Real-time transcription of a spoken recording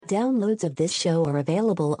Downloads of this show are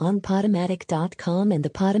available on Podomatic.com and the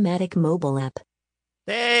Podomatic mobile app.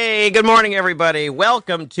 Hey, good morning, everybody.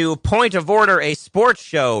 Welcome to Point of Order, a sports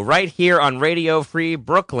show right here on Radio Free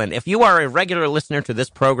Brooklyn. If you are a regular listener to this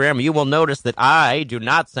program, you will notice that I do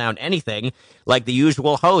not sound anything like the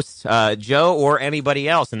usual hosts, Joe or anybody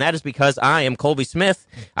else, and that is because I am Colby Smith.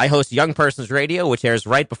 I host Young Persons Radio, which airs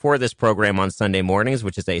right before this program on Sunday mornings,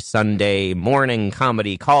 which is a Sunday morning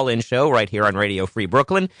comedy call-in show right here on Radio Free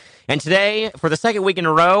Brooklyn. And today, for the second week in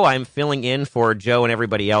a row, I'm filling in for Joe and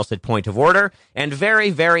everybody else at Point of Order, and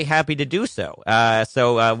very, very happy to do so.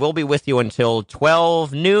 So we'll be with you until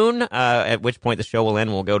 12 noon, at which point the show will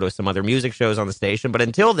end. We'll go to some other music shows on the station. But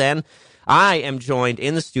until then, I am joined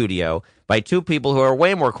in the studio by two people who are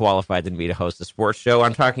way more qualified than me to host a sports show.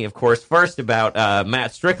 I'm talking, of course, first about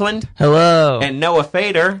Matt Strickland. Hello. And Noah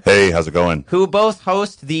Fader. Hey, how's it going? Who both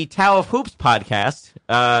host the Tao of Hoops podcast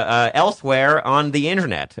elsewhere on the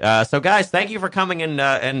internet. So, guys, thank you for coming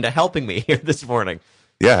and helping me here this morning.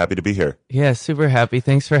 Yeah, happy to be here. Yeah, super happy.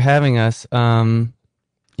 Thanks for having us. Yeah,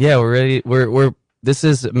 we're ready. We're this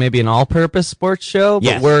is maybe an all-purpose sports show, but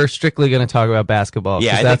Yes. We're strictly going to talk about basketball.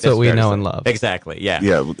 Yeah, I think that's what we fair to know say. and love. Exactly. Yeah.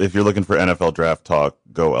 Yeah, if you're looking for NFL draft talk,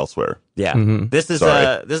 go elsewhere. Yeah. Mm-hmm. This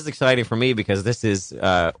is exciting for me because this is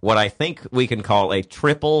what I think we can call a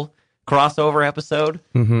triple crossover episode.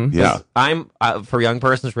 Mm-hmm. Yeah. I'm for Young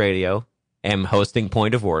Persons Radio, am hosting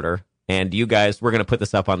Point of Order, and you guys, we're going to put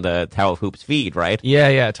this up on the Tao of Hoops feed, right?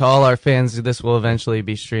 Yeah. To all our fans, this will eventually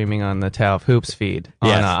be streaming on the Tao of Hoops feed on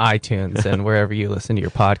Yes. iTunes and wherever you listen to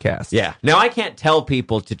your podcast. Yeah. Now, I can't tell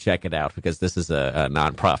people to check it out because this is a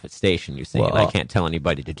non-profit station, you see, and I can't tell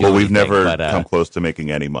anybody to do Well, we've anything, never but, come close to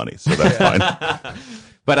making any money, so that's fine.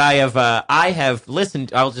 But I have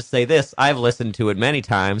listened. I'll just say this: I've listened to it many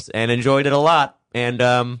times and enjoyed it a lot. And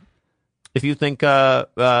if you think,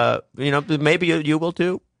 maybe you will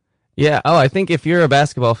too. Yeah. Oh, I think if you're a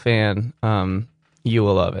basketball fan, you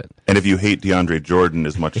will love it. And if you hate DeAndre Jordan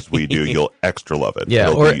as much as we do, you'll extra love it. Yeah,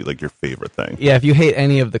 It'll or- be like your favorite thing. Yeah, if you hate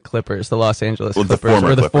any of the Clippers, the Los Angeles Well, the Clippers, former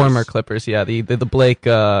or the Clippers. former Clippers, yeah, the Blake,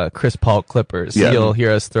 Chris Paul Clippers, Yeah. you'll hear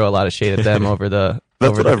us throw a lot of shade at them over the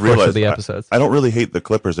That's over what the I've course realized. of the episodes. I don't really hate the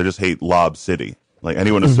Clippers. I just hate Lob City. Like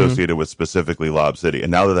anyone associated with specifically Lob City. And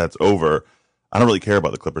now that that's over, I don't really care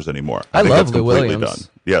about the Clippers anymore. I think love that's Lou completely Williams. done.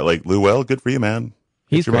 Yeah, like Lou Will, good for you, man.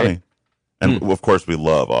 He's Get your great. money. And of course, we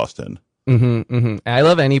love Austin. I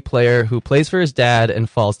love any player who plays for his dad and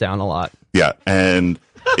falls down a lot. Yeah, and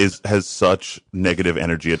has such negative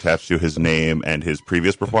energy attached to his name and his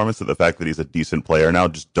previous performance that the fact that he's a decent player now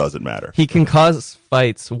just doesn't matter. He can cause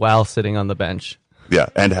fights while sitting on the bench. Yeah,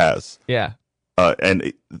 and has. Yeah.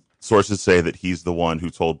 Sources say that he's the one who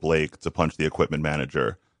told Blake to punch the equipment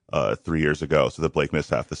manager 3 years ago so that Blake missed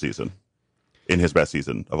half the season in his best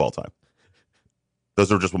season of all time. Those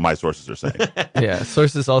are just what my sources are saying. Yeah.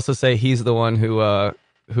 Sources also say he's the one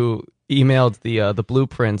who emailed the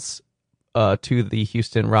blueprints to the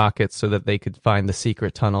Houston Rockets so that they could find the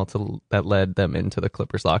secret tunnel that led them into the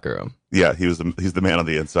Clippers locker room. Yeah, he's the man on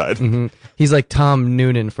the inside. He's like Tom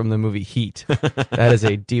Noonan from the movie Heat. That is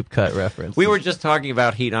a deep cut reference. We were just talking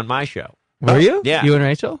about Heat on my show. Were you? Yeah. You and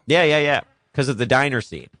Rachel? Yeah. Because of the diner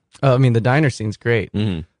scene. Oh, I mean, the diner scene's great.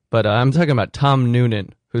 Mm-hmm. But I'm talking about Tom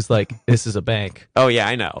Noonan, who's like, this is a bank. Oh, yeah,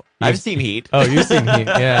 I know. I've seen Heat. Oh, you've seen Heat.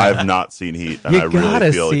 Yeah. I have not seen Heat, and You I really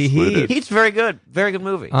gotta feel see excluded. Heat. Heat's very good. Very good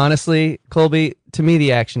movie. Honestly, Colby, to me,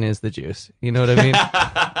 the action is the juice. You know what I mean?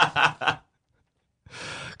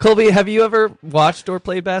 Colby, have you ever watched or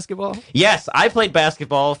played basketball? Yes, I played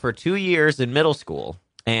basketball for 2 years in middle school,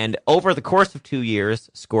 and over the course of 2 years,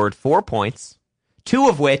 scored 4 points, 2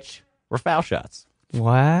 of which were foul shots.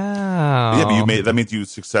 Wow. Yeah, but that means you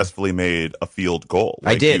successfully made a field goal.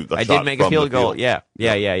 I did. You- I shot did make a from the field goal. field.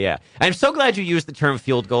 Yeah. I'm so glad you used the term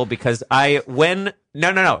field goal because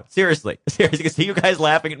no. Seriously, you can see you guys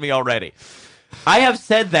laughing at me already. I have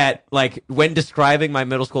said that like when describing my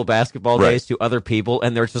middle school basketball Right. days to other people,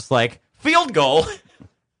 and they're just like, field goal?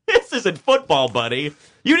 This isn't football, buddy.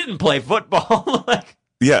 You didn't play football. Like,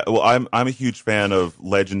 Yeah, well, I'm a huge fan of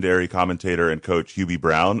legendary commentator and coach Hubie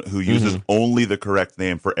Brown, who uses only the correct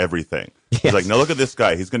name for everything. He's Yes. like, now look at this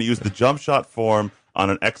guy. He's going to use the jump shot form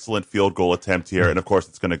on an excellent field goal attempt here, and of course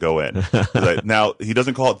it's going to go in. Now, he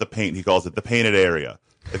doesn't call it the paint. He calls it the painted area.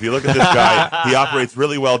 If you look at this guy, he operates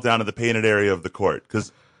really well down in the painted area of the court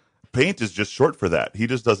because paint is just short for that. He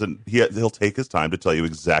just doesn't. He'll take his time to tell you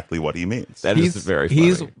exactly what he means. that is very funny.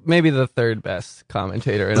 He's maybe the third best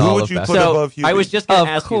commentator in Who all would of you put basketball. above Hubie? I was just going Of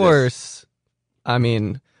to ask you this. course. I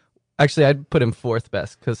mean, Actually, I'd put him fourth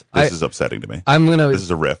best because This is upsetting to me. I'm gonna. This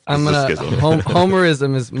is a riff. I'm This is gonna. a schism.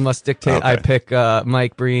 Homerism must dictate. Okay. I pick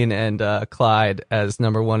Mike Breen and Clyde as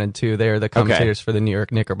number 1 and 2. They're the commentators for the New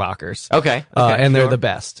York Knickerbockers. Okay. And they're sure. the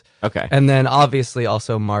best. Okay. And then obviously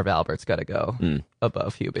also Marv Albert's got to go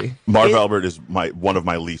above Hubie. Marv Albert is one of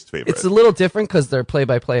my least favorite. It's a little different because they're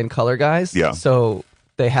play-by-play and color guys. Yeah. So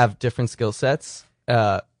they have different skill sets.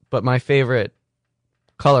 But my favorite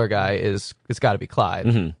color guy it's got to be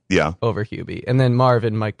Clyde Yeah. over Hubie. And then Marv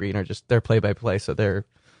and Mike Breen are just they're play-by-play, so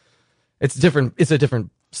it's different. It's a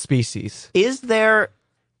different species. Is there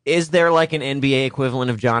like an NBA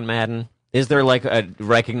equivalent of John Madden? Is there like a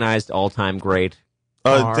recognized all-time great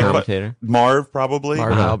commentator? Marv probably.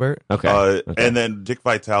 Marv Albert. Okay. Okay. And then Dick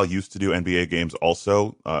Vitale used to do NBA games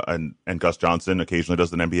also, and Gus Johnson occasionally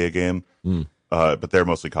does an NBA game, but they're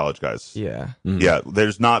mostly college guys. Yeah. Yeah,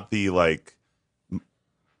 there's not the like.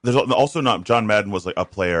 There's also not John Madden was like a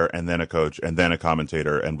player and then a coach and then a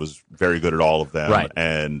commentator and was very good at all of them Right.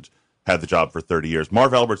 and had the job for 30 years.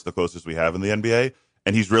 Marv Albert's the closest we have in the NBA,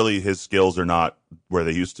 and his skills are not where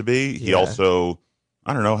they used to be. He Yeah. also,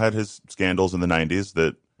 I don't know, had his scandals in the 90s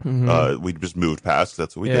that we just moved past.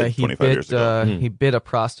 That's what we did 25 years ago. He bit a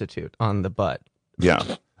prostitute on the butt. Yeah,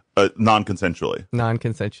 non-consensually.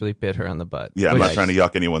 Non-consensually bit her on the butt. Yeah, I'm Which- not trying to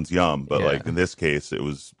yuck anyone's yum, but Yeah. like in this case, it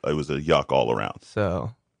was a yuck all around.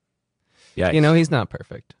 So, Yeah. he's not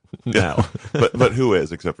perfect. No. but who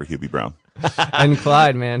is except for Hubie Brown? And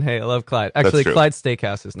Clyde, man. Hey, I love Clyde. Actually, true. Clyde's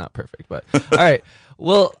Steakhouse is not perfect, but all right.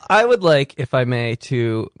 Well, I would like, if I may,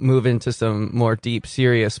 to move into some more deep,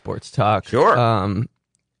 serious sports talk. Sure.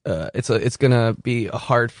 It's gonna be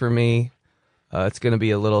hard for me. It's gonna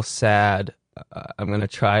be a little sad. I'm gonna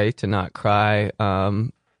try to not cry.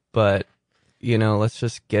 But let's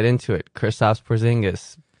just get into it. Kristaps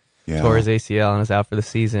Porzingis Yeah, tore his ACL and is out for the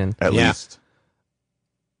season. at Yeah. least.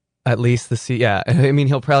 At least yeah. I mean,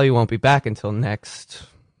 he'll probably won't be back until next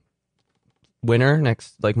winter,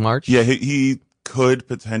 next like March. Yeah, he could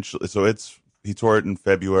potentially. So he tore it in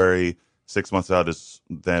February. 6 months out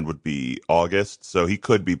then would be August. So he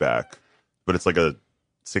could be back, but it's like a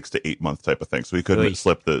 6 to 8 month type of thing. So he could Oy.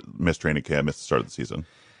 slip miss training camp, miss the start of the season.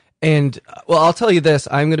 And well, I'll tell you this: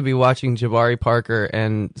 I'm going to be watching Jabari Parker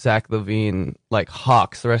and Zach LaVine like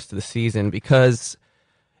hawks the rest of the season because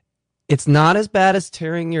it's not as bad as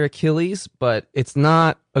tearing your Achilles, but it's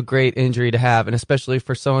not a great injury to have, and especially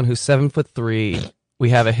for someone who's 7'3". We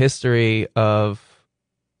have a history of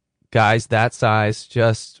guys that size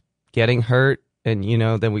just getting hurt, and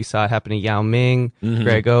then we saw it happen to Yao Ming,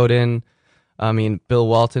 Greg Oden. I mean, Bill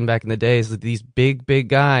Walton back in the days, these big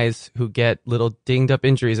guys who get little dinged up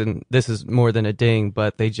injuries, and this is more than a ding,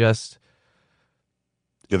 but they just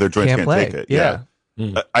Yeah, their joints can't play. take it. Yeah.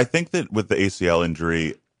 I think that with the ACL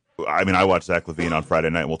injury, I mean, I watched Zach LaVine on Friday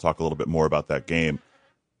night, and we'll talk a little bit more about that game.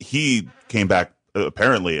 He came back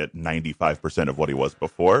apparently at 95% of what he was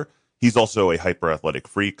before. He's also a hyper athletic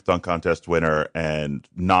freak, dunk contest winner, and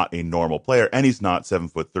not a normal player. And he's not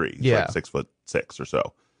 7'3". He's Yeah. like 6'6" or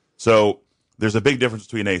so. So there's a big difference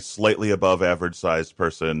between a slightly above average sized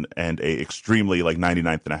person and a extremely like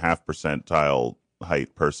 99.5 percentile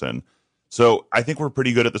height person. So I think we're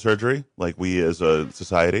pretty good at the surgery. Like we as a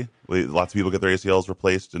society, lots of people get their ACLs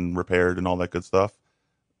replaced and repaired and all that good stuff.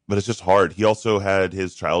 But it's just hard. He also had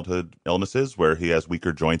his childhood illnesses where he has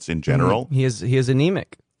weaker joints in general. he is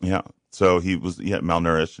anemic. Yeah. So he was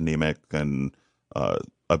malnourished, anemic, and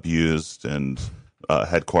abused, and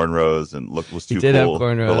had cornrows, and was too did have cool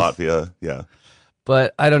for cornrows. Latvia. Yeah.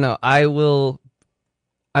 But I don't know.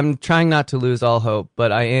 I'm trying not to lose all hope,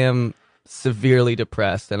 but I am severely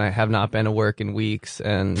depressed, and I have not been to work in weeks.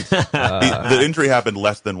 And The injury happened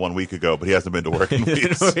less than 1 week ago, but he hasn't been to work in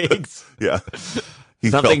weeks. Yeah. He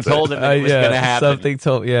Something felt told it. him it was going to happen. something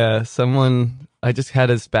told. Yeah, someone. I just had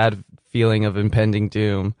this bad feeling of impending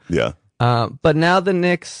doom. Yeah. But now the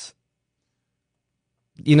Knicks,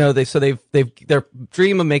 their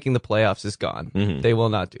dream of making the playoffs is gone. Mhm. They will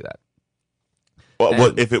not do that. Well,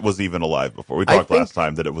 And- if it was even alive before? We I talked think- last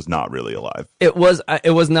time that it was not really alive. It was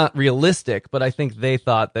not realistic, but I think they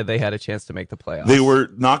thought that they had a chance to make the playoffs. They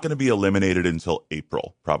were not going to be eliminated until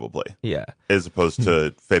April, probably, yeah. as opposed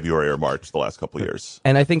to February or March the last couple of years.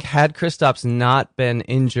 And I think had Kristaps not been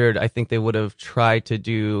injured, I think they would have tried to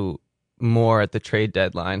do more at the trade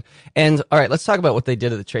deadline. And all right, let's talk about what they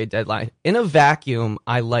did at the trade deadline. In a vacuum,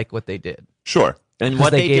 I like what they did. Sure. And 'Cause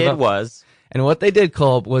what they they gave did up- was And what they did,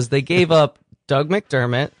 Kolb, was they gave up Doug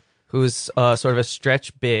McDermott, who's sort of a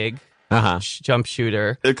stretch big jump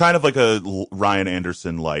shooter. Kind of like a Ryan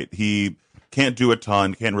Anderson light. He can't do a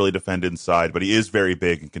ton, can't really defend inside, but he is very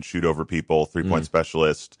big and can shoot over people, 3-point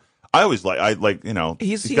specialist. I always like you know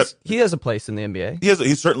he has a place in the NBA.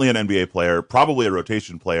 He's certainly an NBA player, probably a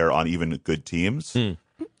rotation player on even good teams. Yeah,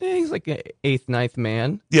 he's like an 8th, 9th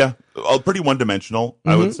man. Yeah, pretty one-dimensional.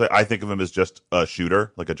 I would say. I think of him as just a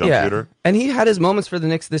shooter, like a jump shooter. And he had his moments for the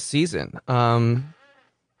Knicks this season. The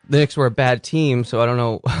Knicks were a bad team, so I don't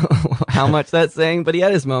know how much that's saying, but he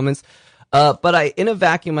had his moments. But in a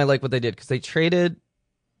vacuum, I like what they did because they traded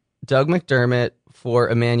Doug McDermott for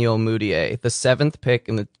Emmanuel Mudiay, the 7th pick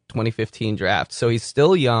in the 2015 draft. So he's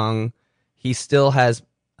still young. He still has,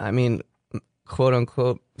 I mean, quote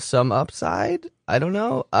unquote, some upside. I don't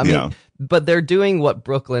know. I mean, but they're doing what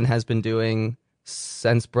Brooklyn has been doing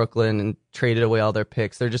since Brooklyn and traded away all their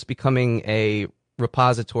picks. They're just becoming a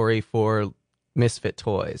repository for misfit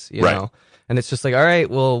toys, you know? And it's just like, all right,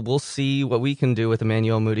 well, we'll see what we can do with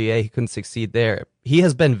Emmanuel Mudiay. He couldn't succeed there. He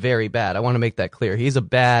has been very bad. I want to make that clear. He's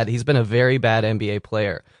been a very bad NBA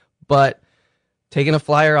player. But taking a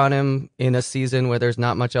flyer on him in a season where there's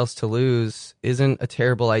not much else to lose isn't a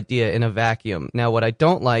terrible idea in a vacuum. Now, what I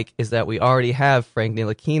don't like is that we already have Frank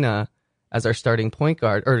Ntilikina as our starting point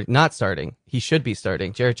guard, or not starting. He should be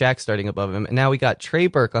starting. Jarrett Jack's starting above him. And now we got Trey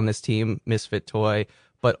Burke on this team, misfit toy,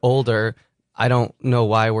 but older. I don't know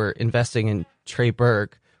why we're investing in Trey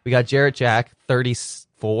Burke. We got Jarrett Jack,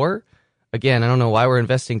 34. Again, I don't know why we're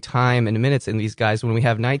investing time and minutes in these guys when we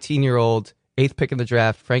have 19-year-old, 8th pick in the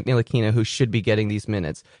draft, Frank Ntilikina, who should be getting these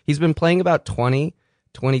minutes. He's been playing about 20,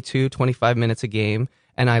 22, 25 minutes a game,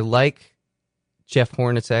 and I like Jeff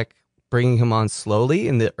Hornacek bringing him on slowly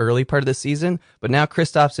in the early part of the season, but now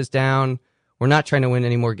Kristaps is down. We're not trying to win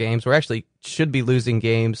any more games. We're actually should be losing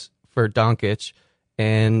games for Doncic,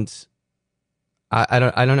 and I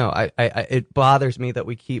don't know. It bothers me that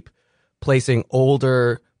we keep placing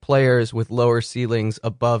older players with lower ceilings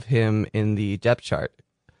above him in the depth chart.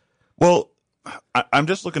 Well, I'm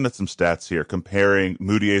just looking at some stats here, comparing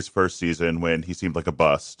Mudiay's first season when he seemed like a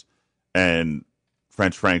bust and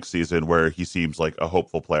French Frank's season where he seems like a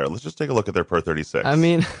hopeful player. Let's just take a look at their per 36. I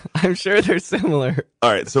mean, I'm sure they're similar.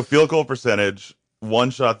 All right, so field goal percentage, one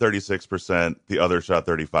shot 36%, the other shot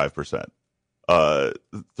 35%.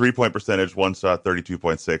 3-point percentage, one shot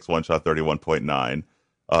 32.6, one shot 31.9.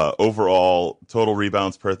 Overall, total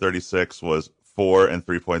rebounds per 36 was 4 and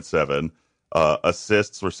 3.7.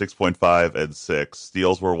 Assists were 6.5 and 6.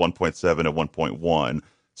 Steals were 1.7 and 1.1.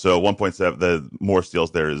 So 1.7, the more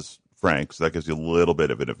steals there is Frank, so that gives you a little bit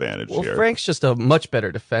of an advantage here. Well, Frank's just a much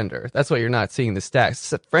better defender. That's why you're not seeing the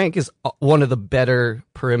stats. Frank is one of the better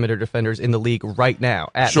perimeter defenders in the league right now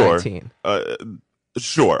at 19.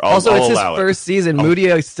 Sure. It's his allow first season.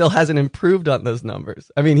 Mudiay still hasn't improved on those numbers.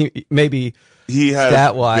 I mean, he has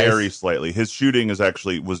stat-wise, very slightly. His shooting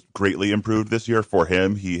was greatly improved this year for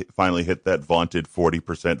him. He finally hit that vaunted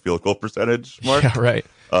 40% field goal percentage mark. Yeah, right.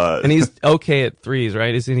 And he's okay at threes,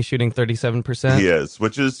 right? Isn't he shooting 37%? He is,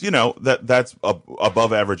 which is, that's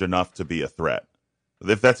above average enough to be a threat.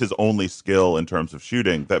 If that's his only skill in terms of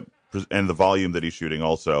shooting, and the volume that he's shooting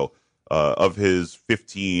also, of his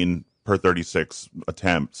 15 per 36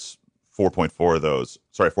 attempts, 4.9 of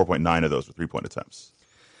those were 3-point attempts.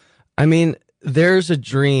 I mean, there's a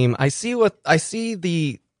dream. I see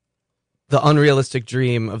the unrealistic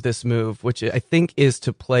dream of this move, which I think is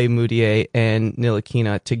to play Mudiay and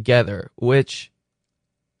Ntilikina together, which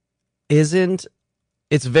isn't.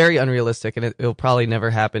 It's very unrealistic, and it'll probably never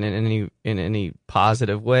happen in any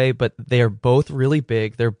positive way. But they are both really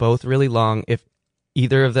big. They're both really long. If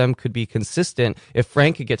either of them could be consistent, if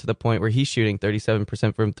Frank could get to the point where he's shooting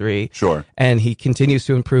 37% from three, sure, and he continues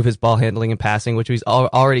to improve his ball handling and passing, which we've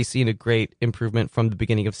already seen a great improvement from the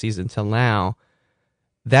beginning of season till now,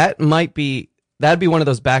 that'd be one of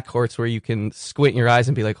those backcourts where you can squint your eyes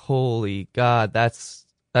and be like, holy God, that's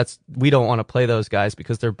we don't want to play those guys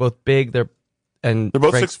because they're both big, they're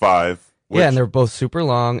both 6'5". Yeah, and they're both super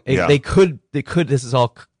long. They could. This is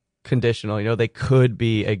all conditional. They could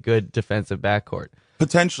be a good defensive backcourt.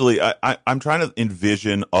 Potentially, I'm trying to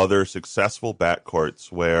envision other successful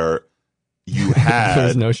backcourts where you had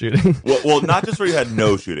there's no shooting. well, not just where you had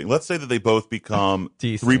no shooting. Let's say that they both become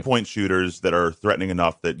decent 3-point shooters that are threatening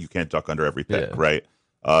enough that you can't duck under every pick, right?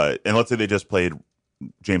 And let's say they just played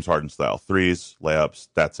James Harden style, threes, layups,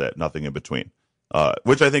 that's it, nothing in between.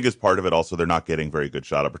 Which I think is part of it. Also, they're not getting very good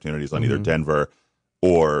shot opportunities on either Denver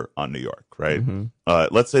or on New York, right?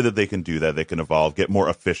 Let's say that they can do that. They can evolve, get more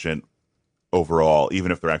efficient overall,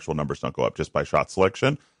 even if their actual numbers don't go up just by shot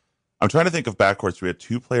selection. I'm trying to think of backcourts where we had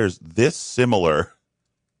two players this similar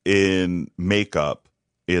in makeup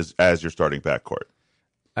as your starting backcourt.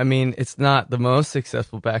 I mean, it's not the most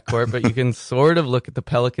successful backcourt, but you can sort of look at the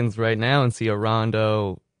Pelicans right now and see a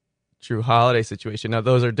Rondo, Drew Holiday situation. Now,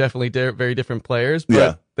 those are definitely very different players, but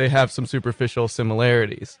Yeah. they have some superficial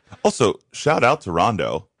similarities. Also, shout out to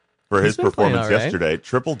Rondo for his He's been playing performance all right. yesterday.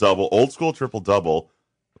 Triple-double, old school triple-double,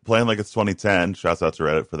 playing like it's 2010. Shouts out to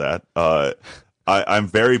Reddit for that. I'm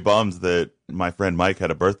very bummed that my friend Mike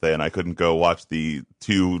had a birthday and I couldn't go watch the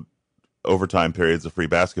 2 overtime periods of free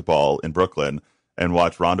basketball in Brooklyn and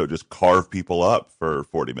watch Rondo just carve people up for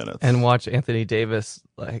 40 minutes. And watch Anthony Davis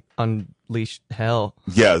like unleash hell.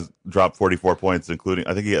 Yeah, dropped 44 points, including,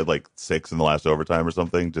 I think he had like 6 in the last overtime or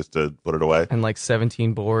something just to put it away. And like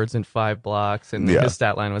 17 boards and 5 blocks, and Yeah. his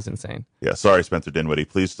stat line was insane. Yeah, sorry, Spencer Dinwiddie.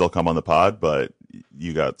 Please still come on the pod, but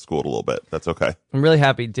you got schooled a little bit. That's okay. I'm really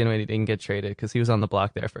happy Dinwiddie didn't get traded because he was on the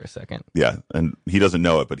block there for a second. Yeah, and he doesn't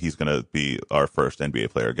know it, but he's going to be our first NBA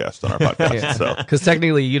player guest on our podcast. Yeah. So, Because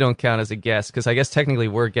technically you don't count as a guest, because I guess technically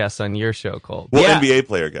we're guests on your show, Cole. well, Yeah. NBA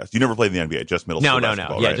player guest. You never played in the NBA, just middle No, school no,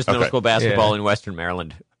 basketball, no. Yeah, right? just middle Okay. school basketball Yeah. in Western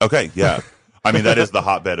Maryland. Okay, yeah. I mean, that is the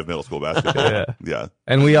hotbed of middle school basketball. Yeah. Yeah.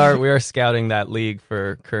 And we are scouting that league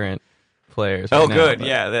for current players. Oh, right now, good. but-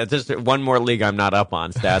 Yeah, that's just one more league I'm not up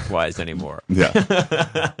on stats-wise anymore.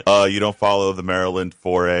 Yeah. You don't follow the Maryland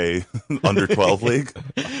 4A under 12 league?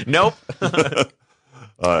 Nope.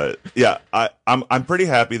 Yeah, I'm pretty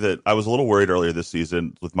happy that I was a little worried earlier this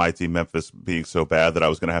season with my team Memphis being so bad that I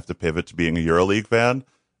was going to have to pivot to being a EuroLeague fan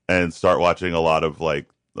and start watching a lot of like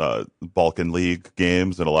Balkan League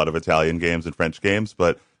games and a lot of Italian games and French games,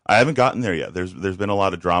 but I haven't gotten there yet. There's been a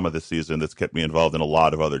lot of drama this season that's kept me involved in a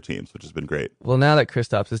lot of other teams, which has been great. Well, now that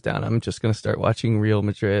Kristaps is down, I'm just going to start watching Real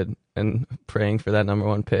Madrid and praying for that number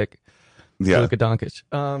 1 pick, Yeah. Luka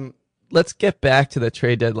Doncic. Let's get back to the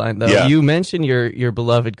trade deadline, though. Yeah. You mentioned your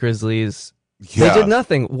beloved Grizzlies. Yeah. They did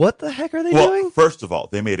nothing. What the heck are they Well, doing? first of all,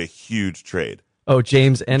 they made a huge trade. Oh,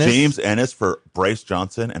 James Ennis. James Ennis for Bryce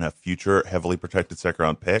Johnson and a future heavily protected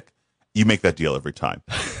second-round pick. You make that deal every time.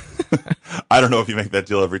 I don't know if you make that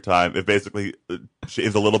deal every time. It basically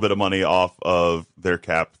shaves a little bit of money off of their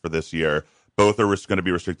cap for this year. Both are going to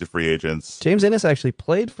be restricted free agents. James Ennis actually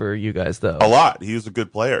played for you guys, though. A lot. He was a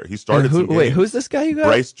good player. He started. some Wait, games. who's this guy you got?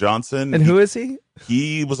 Bryce Johnson. And who is he?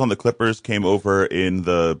 He was on the Clippers, came over in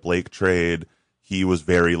the Blake trade. He was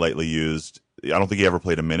very lightly used. I don't think he ever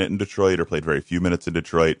played a minute in Detroit or played very few minutes in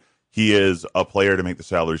Detroit. He is a player to make the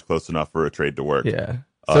salaries close enough for a trade to work. Yeah.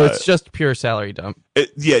 So it's just pure salary dump.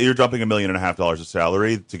 Yeah, you're dumping $1.5 million of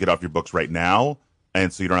salary to get off your books right now,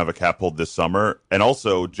 and so you don't have a cap hold this summer. And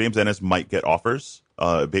also, James Ennis might get offers,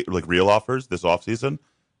 like real offers this offseason.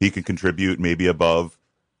 He can contribute maybe above.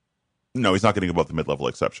 No, he's not getting above the mid-level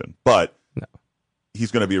exception, but No.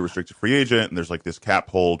 he's going to be a restricted free agent, and there's like this cap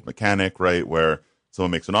hold mechanic, right, where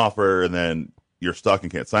someone makes an offer, and then you're stuck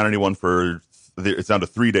and can't sign anyone for. It's down to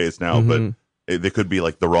 3 days now, but they could be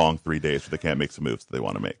like the wrong 3 days, so they can't make some moves that they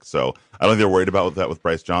want to make. So I don't think they're worried about that with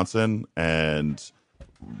Bryce Johnson, and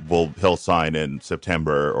he'll sign in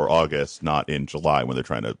September or August, not in July when they're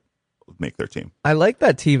trying to make their team. I like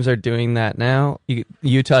that teams are doing that now.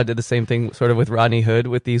 Utah did the same thing sort of with Rodney Hood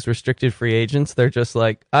with these restricted free agents. They're just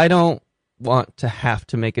like, I don't want to have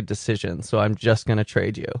to make a decision, so I'm just going to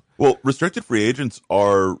trade you. Well, restricted free agents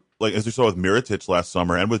are, like as we saw with Mirotic last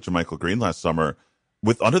summer and with JaMychal Green last summer,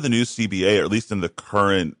 with under the new CBA, or at least in the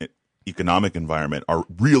current economic environment, are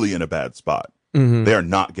really in a bad spot. They are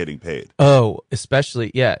not getting paid. Oh, especially,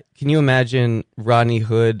 yeah. Can you imagine Rodney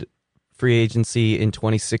Hood free agency in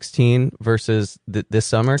 2016 versus this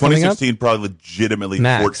summer coming up? 2016 probably legitimately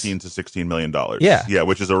Max. $14 to $16 million. Yeah.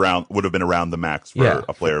 which is would have been around the max for Yeah.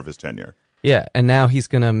 a player of his tenure. Yeah, and now he's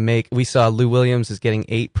going to make... We saw Lou Williams is getting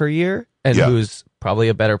 8 per year, and Yeah. who's probably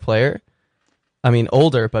a better player. I mean,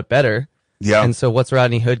 older, but better. Yeah, And so what's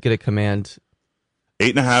Rodney Hood going to command?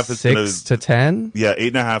 8.5 is going 6 to 10? Yeah,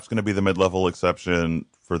 8.5 is going to be the mid-level exception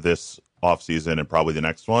for this offseason and probably the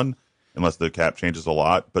next one, unless the cap changes a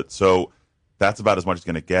lot. But so that's about as much as he's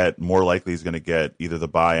going to get. More likely he's going to get either the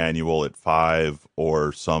biannual at 5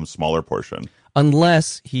 or some smaller portion.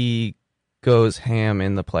 Unless he goes ham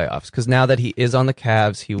in the playoffs. Because now that he is on the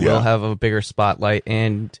Cavs, he will Yeah. have a bigger spotlight.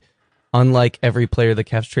 And unlike every player the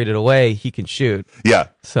Cavs traded away, he can shoot. Yeah,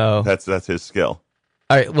 So, that's his skill.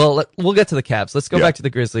 all right, well, we'll get to the Cavs. Let's go Yeah. back to the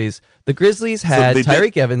Grizzlies. The Grizzlies had they did-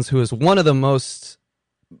 Tyreek Evans, who is one of the most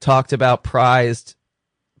talked about, prized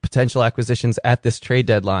potential acquisitions at this trade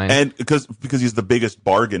deadline. And because he's the biggest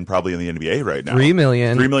bargain probably in the NBA right now. $3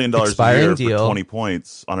 million, $3 million a expiring year deal. for 20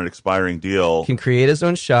 points on an expiring deal. Can create his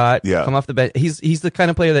own shot. Yeah. Come off the bench. He's the kind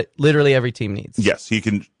of player that literally every team needs. Yes, he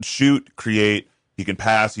can shoot, create, he can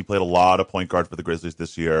pass. He played a lot of point guard for the Grizzlies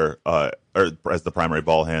this year, or as the primary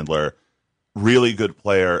ball handler. Really good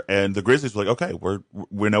player. And the Grizzlies were like, okay,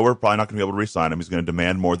 we know we're probably not going to be able to re-sign him. He's going to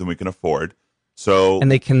demand more than we can afford. So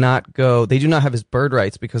And they cannot go. They do not have his bird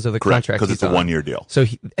rights because of the correct, contract. because it's a 1-year deal. So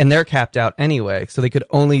and they're capped out anyway. So they could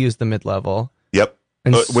only use the mid-level. Yep.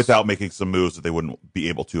 And Without making some moves that they wouldn't be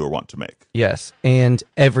able to or want to make. Yes, and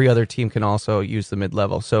every other team can also use the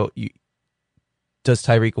mid-level. So does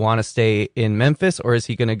Tyreek want to stay in Memphis, or is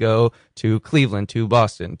he going to go to Cleveland, to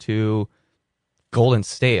Boston, to Golden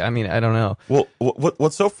State? I mean, I don't know. Well,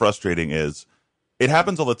 what's so frustrating is it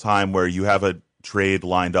happens all the time where you have a trade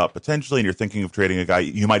lined up potentially and you're thinking of trading a guy.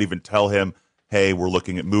 You might even tell him, hey, we're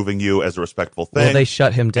looking at moving you as a respectful thing. Well, they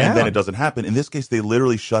shut him down. And then it doesn't happen. In this case, they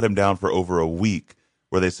literally shut him down for over a week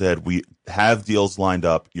where they said, we have deals lined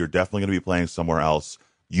up. You're definitely going to be playing somewhere else.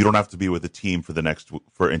 You don't have to be with the team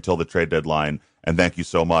for until the trade deadline. And thank you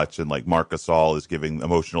so much. And like Marc Gasol is giving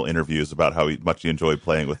emotional interviews about how much he enjoyed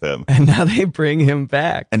playing with him. And now they bring him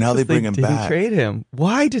back. And now they bring him didn't back. Trade him.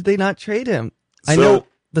 Why did they not trade him? I So- know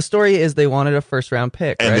the story is they wanted a first-round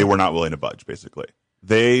pick, And right? they were not willing to budge, basically.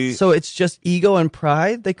 So it's just ego and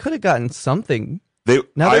pride. They could have gotten something.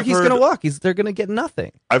 Now that he's going to walk, they're going to get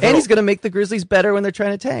nothing. And he's going to make the Grizzlies better when they're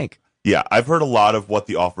trying to tank. Yeah, I've heard a lot of what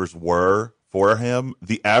the offers were for him.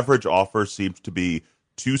 The average offer seems to be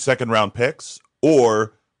 2 second-round picks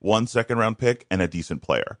or 1 second-round pick and a decent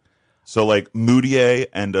player. So like Moutier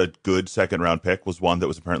and a good second-round pick was one that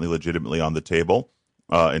was apparently legitimately on the table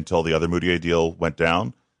until the other Moutier deal went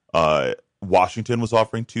down. Washington was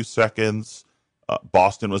offering 2 seconds.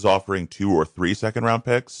 Boston was offering 2 or 3 second-round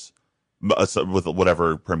picks with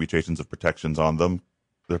whatever permutations of protections on them.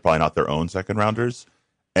 They're probably not their own second-rounders.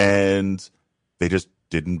 And they just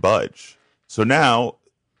didn't budge. So now,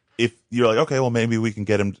 if you're like, okay, well, maybe we can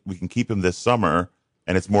keep him this summer,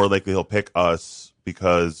 and it's more likely he'll pick us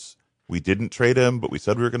because we didn't trade him, but we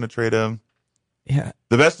said we were going to trade him. Yeah.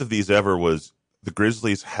 The best of these ever was the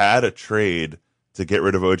Grizzlies had a trade to get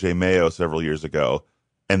rid of O.J. Mayo several years ago,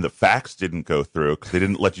 and the fax didn't go through because they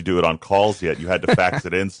didn't let you do it on calls yet. You had to fax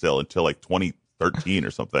it in still until like 2013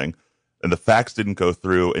 or something. And the fax didn't go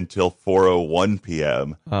through until 4:01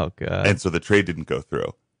 p.m. Oh, God. And so the trade didn't go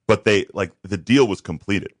through. But the deal was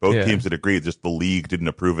completed. Both teams had agreed, just the league didn't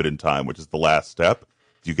approve it in time, which is the last step.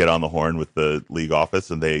 You get on the horn with the league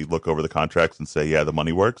office and they look over the contracts and say, yeah, the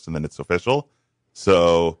money works, and then it's official.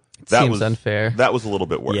 So that seems was unfair. That was a little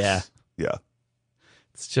bit worse. Yeah. Yeah.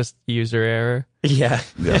 It's just user error. Yeah.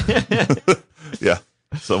 Yeah. Yeah.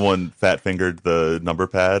 Someone fat-fingered the number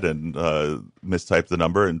pad and mistyped the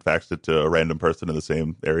number and faxed it to a random person in the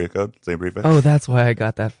same area code, same prefix. Oh, that's why I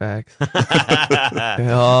got that fax.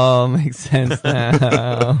 It all makes sense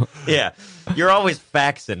now. Yeah. You're always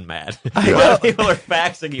faxing, Matt. I know. People are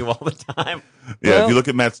faxing you all the time. Yeah, Well- if you look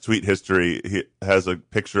at Matt's tweet history, he has a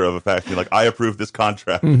picture of a fax being like, I approve this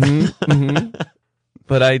contract.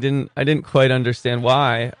 But I didn't quite understand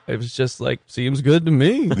why. It was just like, seems good to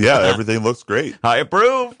me. Yeah, everything looks great. I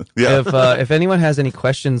approve. Yeah. If anyone has any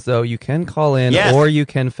questions, though, you can call in Yes. or you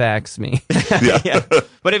can fax me. Yeah.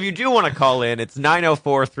 But if you do want to call in, it's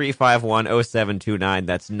 904-351-0729.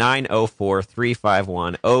 That's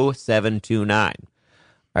 904-351-0729. All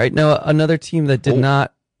right, now another team that did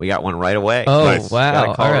not. We got one right away. Oh, Nice. wow. Got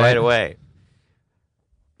a call All right away.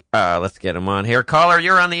 Let's get him on here. Caller,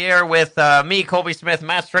 you're on the air with me, Colby Smith,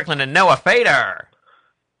 Matt Strickland, and Noah Fader.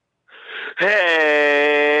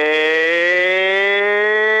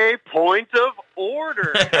 Hey, point of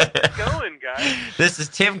order. How's it going, guys? This is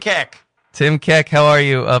Tim Keck. Tim Keck, how are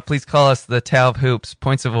you? Please call us the Taub Hoops.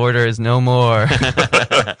 Points of order is no more. This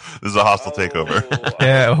is a hostile takeover.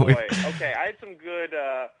 Yeah, boy. we- Okay, I had some good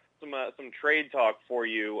some trade talk for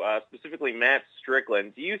you, specifically Matt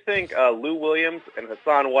Strickland. Do you think Lou Williams and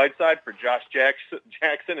Hassan Whiteside for Josh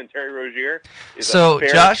Jackson and Terry Rozier is So, a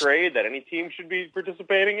fair Josh- trade that any team should be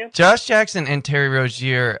participating in? Josh Jackson and Terry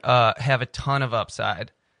Rozier have a ton of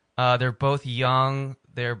upside. They're both young.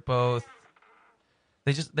 They both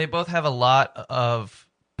have a lot of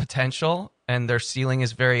potential, and their ceiling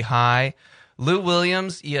is very high. Lou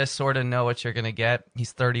Williams, you sort of know what you're going to get.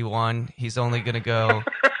 He's 31. He's only going to go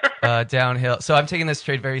downhill. So I'm taking this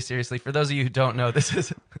trade very seriously. For those of you who don't know, this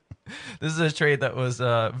is a trade that was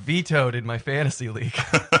vetoed in my fantasy league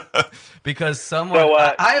because someone. So,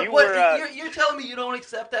 you're telling me you don't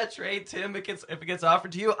accept that trade, Tim? If it gets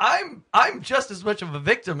offered to you, I'm just as much of a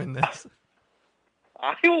victim in this.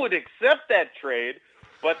 I would accept that trade,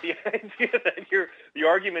 but the idea that the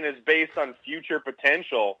argument is based on future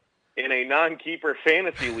potential in a non-keeper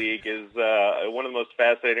fantasy league is one of the most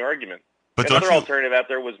fascinating arguments. But Another alternative out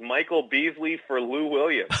there was Michael Beasley for Lou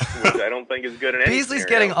Williams, which I don't think is good in any Beasley's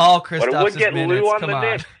scenario. getting all But it would Kristaps' get minutes. Lou on Come the on.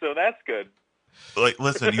 Knicks, so that's good. Like,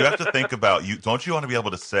 listen, you have to think about don't you want to be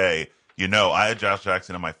able to say, I had Josh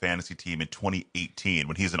Jackson on my fantasy team in 2018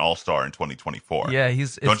 when he's an all-star in 2024. Yeah,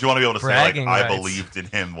 Don't you want to be able to say, like, bragging I rights. believed in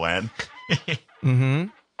him when? Mm-hmm.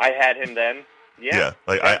 I had him then. Yeah.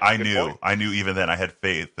 Like, Yeah, I good knew. point. I knew even then I had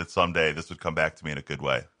faith that someday this would come back to me in a good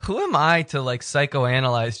way. Who am I to like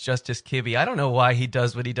psychoanalyze Justice Kibbe? I don't know why he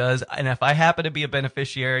does what he does, and if I happen to be a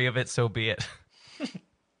beneficiary of it, so be it.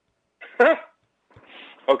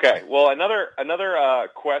 Okay. Well, another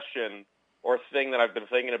question or thing that I've been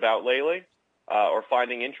thinking about lately, or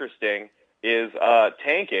finding interesting, is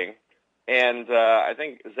tanking. And I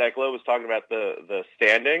think Zach Lowe was talking about the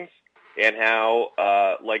standings and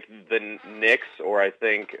how like the Knicks, or I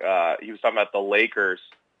think he was talking about the Lakers,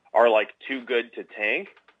 are like too good to tank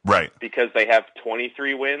Right. because they have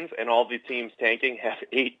 23 wins and all the teams tanking have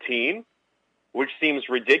 18, which seems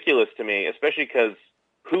ridiculous to me, especially because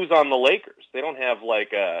who's on the Lakers? They don't have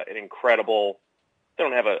like an incredible. They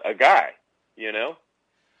don't have a guy, you know.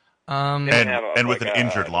 They don't have And with an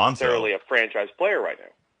injured Lonzo. necessarily a franchise player right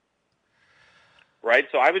now. Right.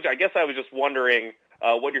 So I guess I was just wondering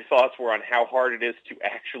what your thoughts were on how hard it is to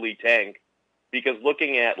actually tank, because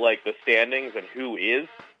looking at like the standings and who is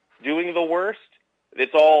doing the worst,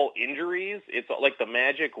 it's all injuries. It's like the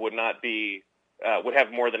Magic would not be would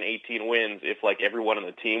have more than 18 wins if like everyone on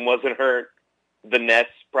the team wasn't hurt. The Nets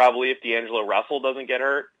probably, if D'Angelo Russell doesn't get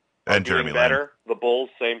hurt, are And doing Jeremy better. The Bulls,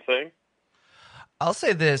 same thing. I'll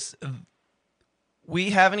say this. We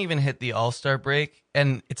haven't even hit the All-Star break,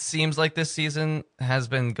 and it seems like this season has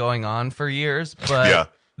been going on for years, but Yeah.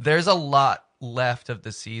 there's a lot left of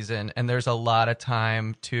the season, and there's a lot of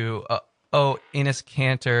time to, Enes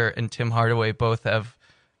Kanter and Tim Hardaway both have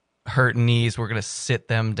hurt knees. We're going to sit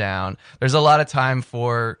them down. There's a lot of time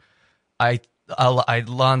for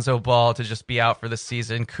Lonzo Ball to just be out for the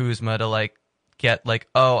season, Kuzma to like get like,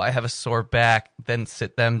 I have a sore back, then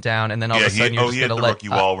sit them down, and then all of a sudden you're just he going hit to the let rookie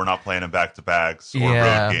wall. We're not playing him back-to-backs or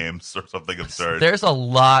Yeah. road games or something absurd. There's a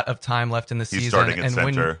lot of time left in the He's season, starting at and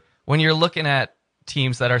center. when you're looking at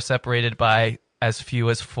teams that are separated by as few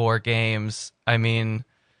as 4 games, I mean,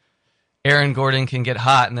 Aaron Gordon can get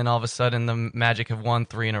hot, and then all of a sudden the Magic have won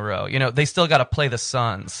 3 in a row. You know, they still got to play the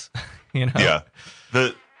Suns. You know, Yeah.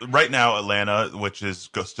 Right now, Atlanta, which is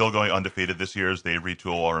still going undefeated this year as they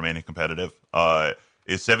retool while remaining competitive,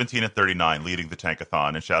 is 17-39, leading the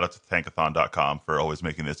Tankathon. And shout out to Tankathon.com for always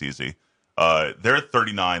making this easy. They're at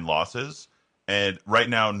 39 losses. And right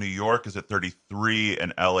now, New York is at 33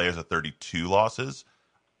 and LA is at 32 losses.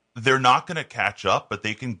 They're not going to catch up, but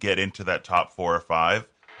they can get into that top 4 or 5.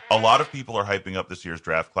 A lot of people are hyping up this year's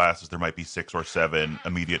draft class as there might be 6 or 7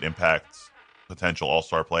 immediate impact potential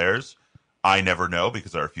all-star players. I never know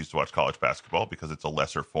because I refuse to watch college basketball because it's a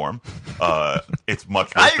lesser form. It's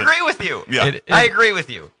much worse I agree with you. Yeah. I agree with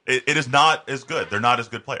you. It is not as good. They're not as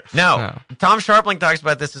good players. No. Tom Sharpling talks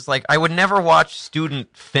about this. It's like, I would never watch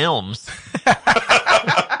student films.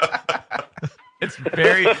 it's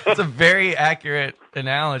a very accurate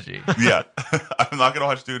analogy. Yeah. I'm not going to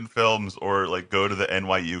watch student films or like go to the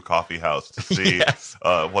NYU coffee house to see Yes.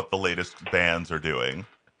 what the latest bands are doing.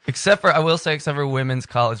 Except for women's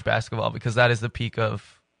college basketball, because that is the peak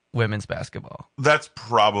of women's basketball. That's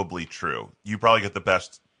probably true. You probably get the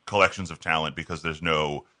best collections of talent because there's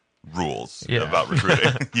no rules about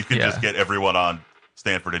recruiting. You can just get everyone on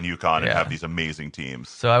Stanford and UConn and have these amazing teams.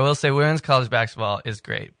 So I will say women's college basketball is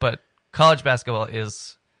great, but college basketball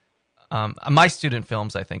is my student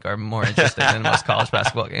films, I think, are more interesting than most college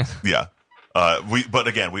basketball games. Yeah. But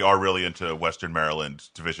again, we are really into Western Maryland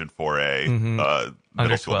Division 4A middle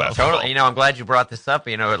Under school 12. basketball. Totally. I'm glad you brought this up.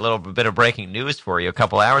 A little bit of breaking news for you. A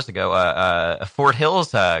couple hours ago, Fort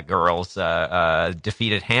Hills girls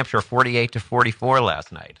defeated Hampshire 48-44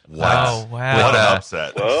 last night. Wow. What an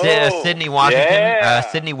upset. Whoa. Sydney Washington, Yeah.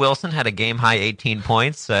 Sydney Wilson had a game-high 18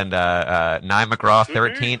 points, and Nye McGraw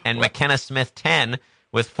 13, and McKenna Smith 10,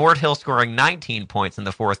 with Fort Hill scoring 19 points in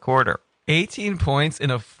the fourth quarter. 18 points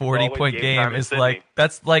in a 40-point game game time in is Sydney.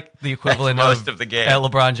 that's like the equivalent most of the game.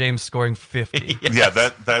 LeBron James scoring 50. Yeah,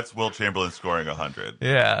 that's Will Chamberlain scoring 100.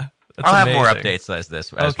 Yeah. That's I'll have more amazing. updates as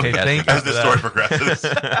this. Okay, thank you. As this story progresses,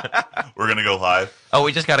 we're going to go live. Oh,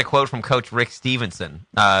 we just got a quote from Coach Rick Stevenson.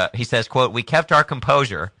 He says, quote, "We kept our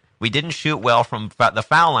composure. We didn't shoot well from the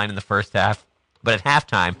foul line in the first half, but at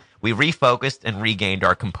halftime, we refocused and regained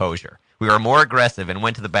our composure. We were more aggressive and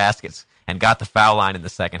went to the baskets and got the foul line in the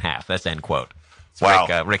second half." That's end quote. It's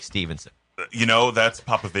Wow. Rick Stevenson. That's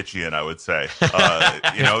Popovichian, I would say.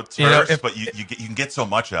 Terse, but you can get so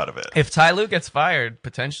much out of it. If Ty Lue gets fired,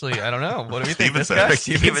 potentially, I don't know. What do we think? This Stevenson.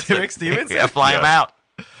 guy? Rick Stevenson? Yeah, fly him Yeah. out.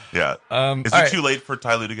 Yeah. Is all it right. too late for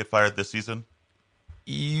Ty Lue to get fired this season?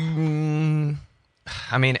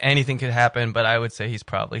 I mean, anything could happen, but I would say he's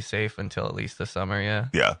probably safe until at least the summer. Yeah,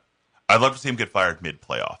 Yeah. I'd love to see him get fired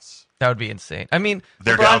mid-playoffs. that would be insane. I mean,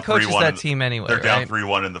 They're LeBron down coaches 3-1 that team anyway. They're down right?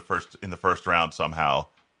 3-1 in the first round somehow,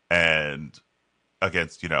 and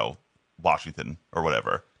against Washington or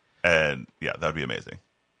whatever, and yeah, that'd be amazing.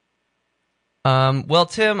 Well,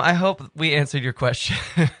 Tim, I hope we answered your question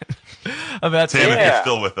about Tim, if Yeah. you're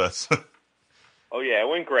still with us, Oh yeah, it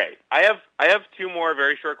went great. I have two more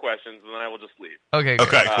very short questions, and then I will just leave. Okay, great.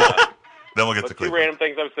 okay, cool. Then we'll get to Two Cleveland. random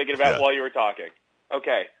things I was thinking about Yeah. while you were talking.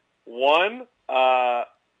 Okay, one,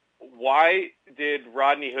 why did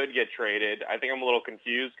Rodney Hood get traded? I think I'm a little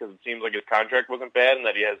confused because it seems like his contract wasn't bad and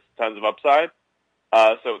that he has tons of upside.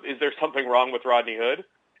 So is there something wrong with Rodney Hood?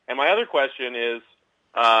 And my other question is,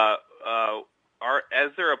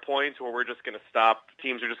 is there a point where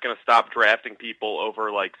teams are just going to stop drafting people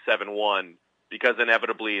over like 7-1 because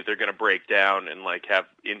inevitably they're going to break down and like have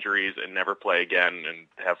injuries and never play again and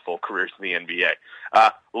have full careers in the NBA?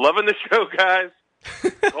 Loving the show, guys.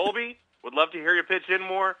 Colby, would love to hear you pitch in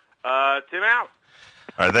more. Tim out.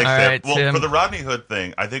 All right, thanks, All Tim. right, Well, Tim. for the Rodney Hood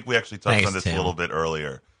thing, I think we actually touched Thanks, on this Tim. a little bit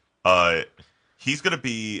earlier. He's going to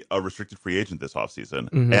be a restricted free agent this offseason,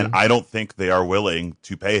 Mhm. and I don't think they are willing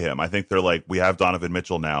to pay him. I think they're like, we have Donovan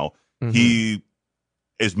Mitchell now. Mhm. He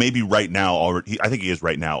is maybe right now already. I think he is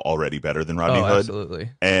right now already better than Rodney Oh, Hood, absolutely.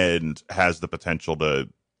 and has the potential to.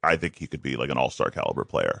 I think he could be like an all-star caliber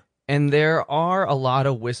player. And there are a lot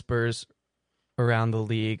of whispers around the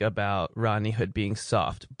league about Rodney Hood being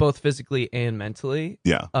soft, both physically and mentally.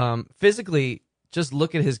 Yeah, Physically, just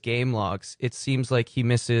look at his game logs. It seems like he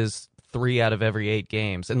misses 3 out of every 8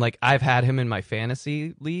 games. And like I've had him in my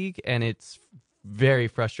fantasy league, and it's very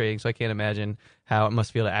frustrating. So I can't imagine how it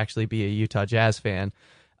must feel to actually be a Utah Jazz fan.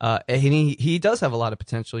 And he does have a lot of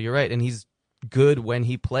potential. You're right, and he's good when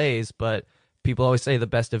he plays. But people always say the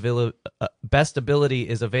best ability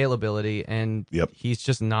is availability, and Yep. he's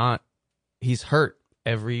just not. He's hurt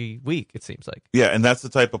every week. It seems like. yeah, and that's the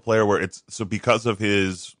type of player where it's so because of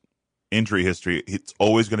his injury history, it's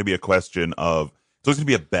always going to be a question of. It's always going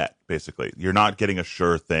to be a bet, basically. You're not getting a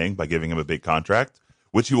sure thing by giving him a big contract,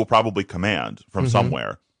 which he will probably command from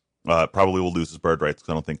somewhere. Probably will lose his bird rights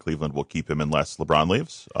because I don't think Cleveland will keep him unless LeBron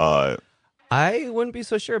leaves. I wouldn't be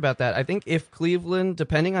so sure about that. I think if Cleveland,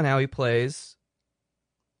 depending on how he plays,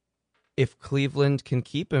 if Cleveland can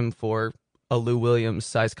keep him for a Lou Williams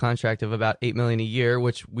size contract of about $8 million a year,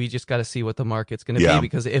 which we just got to see what the market's going to Yeah. be,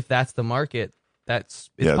 because if that's the market,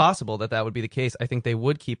 it's Yeah. possible that would be the case. I think they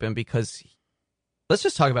would keep him because let's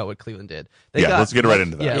just talk about what Cleveland did. Let's get right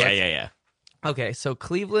into that. Yeah. Okay, so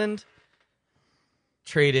Cleveland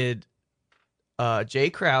traded Jay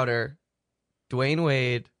Crowder, Dwayne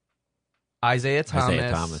Wade, Isaiah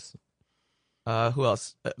Thomas. Who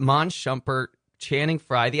else? Mon Shumpert, Channing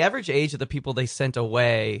Frye. The average age of the people they sent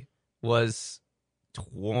away was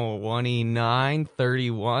 29,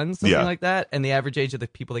 31, something Yeah. like that. And the average age of the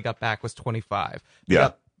people they got back was 25. They Yeah.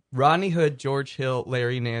 got Rodney Hood, George Hill,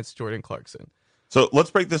 Larry Nance, Jordan Clarkson. So let's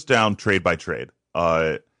break this down trade by trade.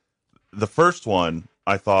 The first one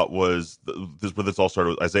I thought was where this all started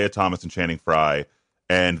with Isaiah Thomas and Channing Frye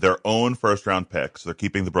and their own first round picks. So they're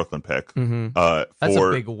keeping the Brooklyn pick. Mm-hmm. That's For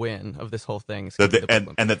a big win of this whole thing. is that keeping they, the and,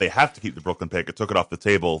 Brooklyn and that they have to keep the Brooklyn pick. It took it off the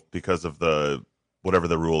table because of the whatever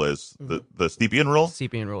the rule is, the Stepien rule.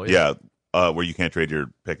 CP rule. Yeah, where you can't trade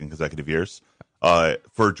your pick in consecutive years.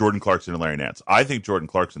 For Jordan Clarkson and Larry Nance, I think Jordan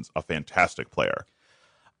Clarkson's a fantastic player.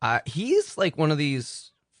 He's like one of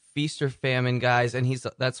these feast or famine guys, and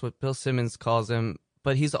that's what Bill Simmons calls him.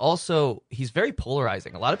 But he's very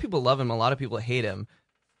polarizing. A lot of people love him. A lot of people hate him.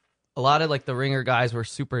 A lot of like the Ringer guys were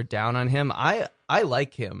super down on him. I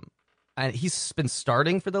like him, and he's been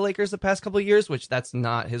starting for the Lakers the past couple of years, which that's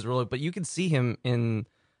not his role. But you can see him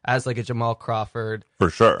as like a Jamal Crawford, For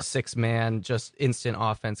sure. 6-man, just instant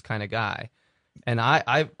offense kind of guy. And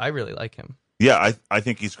I really like him. Yeah, I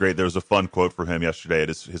think he's great. There was a fun quote from him yesterday at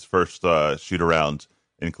his first shoot around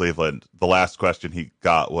in Cleveland. The last question he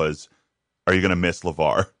got was, "Are you going to miss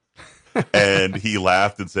LeVar?" And he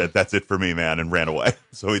laughed and said, "That's it for me, man," and ran away.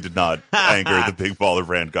 So he did not anger the big baller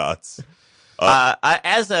brand gods.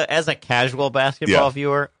 As a casual basketball Yeah.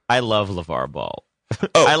 viewer, I love LeVar Ball.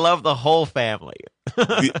 Oh. I love the whole family.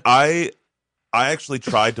 I actually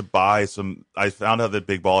tried to buy some. I found out that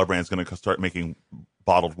Big Baller Brand's going to start making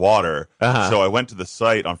bottled water. Uh-huh. So I went to the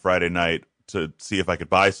site on Friday night to see if I could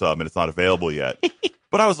buy some, and it's not available yet.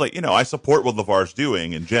 But I was like, I support what LeVar's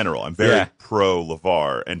doing in general. I'm very Yeah. pro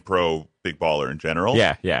LeVar and pro Big Baller in general.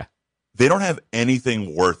 Yeah. They don't have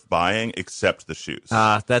anything worth buying except the shoes.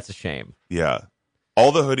 That's a shame. Yeah.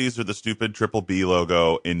 All the hoodies are the stupid Triple B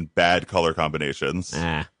logo in bad color combinations.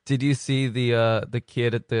 Ah. Did you see the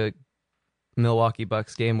kid at the Milwaukee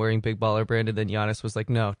Bucks game wearing Big Baller brand, and then Giannis was like,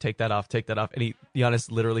 "No, take that off," and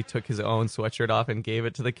Giannis literally took his own sweatshirt off and gave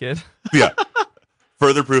it to the kid. Yeah.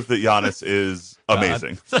 Further proof that Giannis is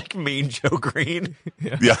amazing. It's like Mean Joe Green.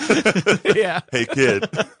 Yeah. Yeah. Hey, kid.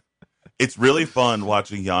 It's really fun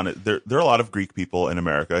watching Giannis. There are a lot of Greek people in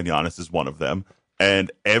America, and Giannis is one of them.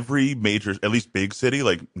 And every major, at least big city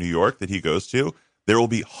like New York that he goes to, there will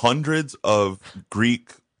be hundreds of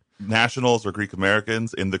Greek nationals or Greek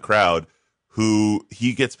Americans in the crowd who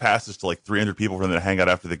he gets passes to like 300 people for them to hang out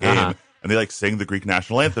after the game. And they like sing the Greek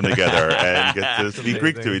national anthem together and get to speak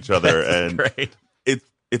Greek to each other. And Great.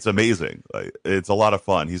 it's amazing. Like, it's a lot of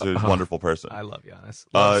fun. He's a wonderful person. I love Giannis.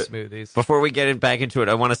 Love smoothies. Before we get back into it,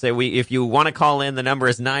 I want to say if you want to call in, the number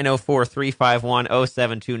is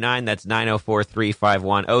 904-351-0729. That's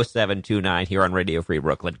 904-351-0729 here on Radio Free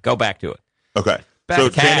Brooklyn. Go back to it. Okay. Back So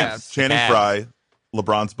to Channing Cavs. Frye,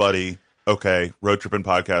 LeBron's buddy. Okay. Road Trippin'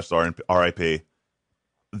 Podcast, RIP.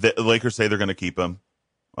 The Lakers say they're going to keep him.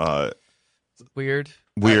 Weird.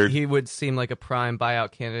 Weird. He would seem like a prime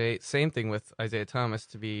buyout candidate. Same thing with Isaiah Thomas,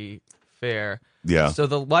 to be fair. Yeah. So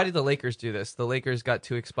why did the Lakers do this? The Lakers got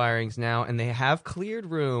 2 expirings now, and they have cleared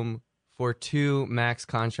room for 2 max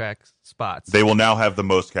contract spots. They will now have the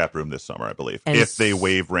most cap room this summer, I believe, And if they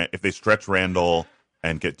if they stretch Randall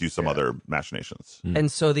and do some other machinations.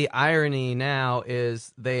 And so the irony now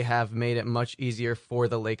is they have made it much easier for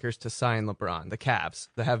the Lakers to sign LeBron. The Cavs,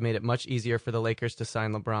 they have made it much easier for the Lakers to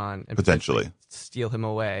sign LeBron and Potentially steal him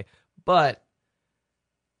away. But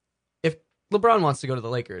if LeBron wants to go to the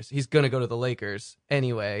Lakers, he's going to go to the Lakers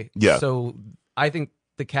anyway. Yeah. So I think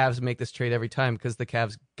the Cavs make this trade every time because the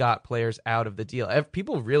Cavs got players out of the deal.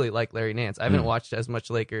 People really like Larry Nance. I haven't watched as much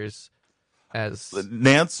Lakers as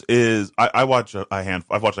Nance is. I watch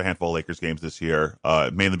I've watched a handful of Lakers games this year,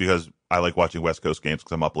 mainly because I like watching West Coast games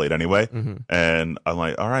because I'm up late anyway. And I'm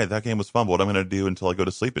like, all right, that game was fun. But what I'm going to do until I go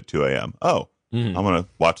to sleep at 2 a.m. I'm going to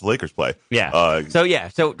watch the Lakers play. Yeah. So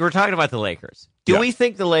we're talking about the Lakers. Do we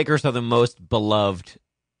think the Lakers are the most beloved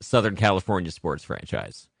Southern California sports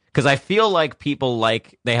franchise? Because I feel like people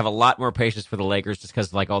they have a lot more patience for the Lakers just because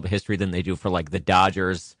of like all the history than they do for like the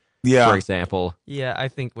Dodgers. For example. Yeah, I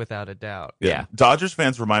think without a doubt. Yeah. Dodgers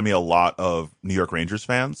fans remind me a lot of New York Rangers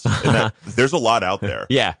fans. In that there's a lot out there.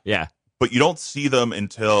 Yeah. But you don't see them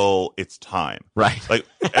until it's time. Right. Like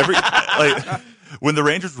when the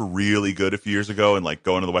Rangers were really good a few years ago and like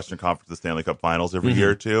going to the Western Conference, the Stanley Cup Finals every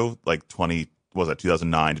year or two, like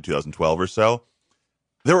 2009 to 2012 or so,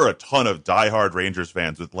 there were a ton of diehard Rangers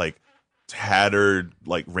fans with like tattered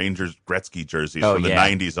like Rangers Gretzky jerseys from the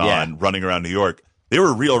 90s on running around New York. They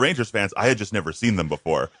were real Rangers fans. I had just never seen them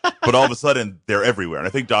before. But all of a sudden, they're everywhere. And I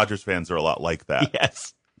think Dodgers fans are a lot like that.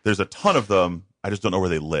 Yes. There's a ton of them. I just don't know where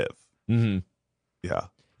they live. Mm-hmm. Yeah.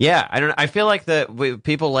 Yeah, I don't know. I feel like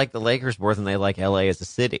people like the Lakers more than they like LA as a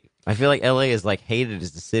city. I feel like LA is like hated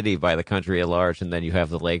as a city by the country at large, and then you have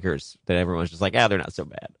the Lakers that everyone's just like, they're not so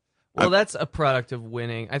bad. Well, that's a product of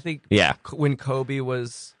winning. I think when Kobe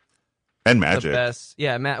was and Magic. the best.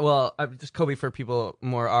 Yeah, just Kobe for people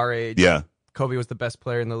more our age. Yeah. Kobe was the best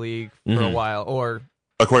player in the league for a while, or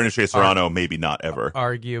according to Shea Serrano, maybe not ever.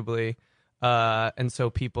 Arguably. And so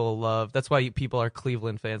people love, that's why people are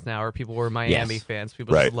Cleveland fans now, or people were Miami fans.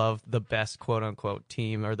 People just love the best quote unquote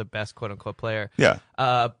team or the best quote unquote player. Yeah.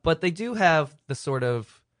 But they do have the sort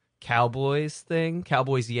of Cowboys thing,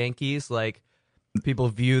 Cowboys Yankees, like people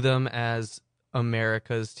view them as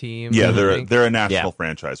America's team. Yeah, they're a national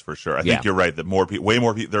franchise for sure. I think you're right that way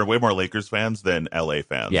more people, there are way more Lakers fans than LA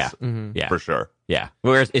fans. Yeah, for sure. Yeah,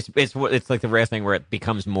 whereas it's like the rare thing where it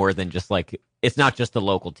becomes more than just like it's not just the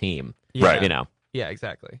local team, right? You know. Yeah,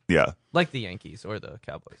 exactly. Yeah, like the Yankees or the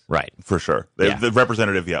Cowboys. Right, for sure. They're the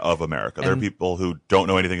representative, of America. There are people who don't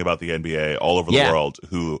know anything about the NBA all over the world.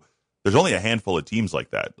 Who there's only a handful of teams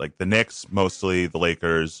like that, like the Knicks, mostly the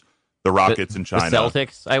Lakers. The Rockets in China. The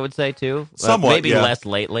Celtics, I would say, too. Somewhat, maybe less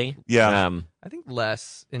lately. Yeah. I think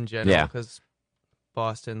less in general because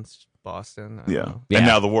Boston's Boston. I don't know. And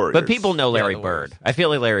now the Warriors. But people know Larry Bird. I feel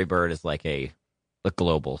like Larry Bird is like a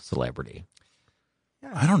global celebrity.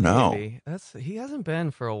 Yeah, I don't know. Maybe. He hasn't been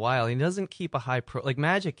for a while. He doesn't keep a high like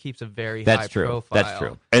Magic keeps a very high profile. That's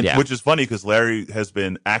true. And which is funny because Larry has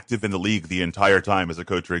been active in the league the entire time as a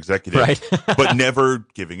coach or executive, right? But never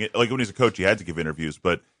giving it. Like when he's a coach, he had to give interviews,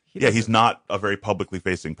 but he's not a very publicly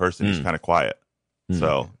facing person. He's kind of quiet.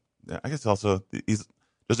 So I guess also he's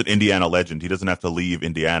just an Indiana legend. He doesn't have to leave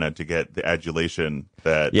Indiana to get the adulation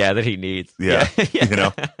that that he needs. Yeah. You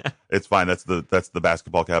know, It's fine. That's the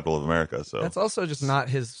basketball capital of America. So That's also just not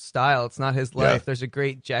his style. It's not his life. Yeah. There's a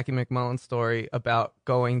great Jackie McMullen story about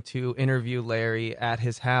going to interview Larry at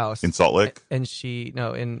his house in Salt Lake, and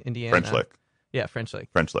in Indiana. French Lick. Yeah, French Lick.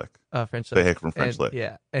 French Lick. French Lick. They hick from French Lick.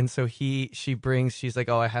 Yeah. And so she's like,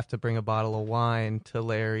 oh, I have to bring a bottle of wine to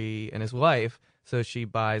Larry and his wife. So she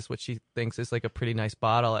buys what she thinks is like a pretty nice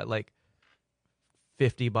bottle at like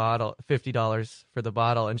 $50 for the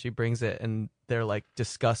bottle, and she brings it, and they're like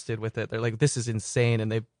disgusted with it. They're like, this is insane,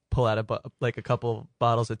 and they pull out a couple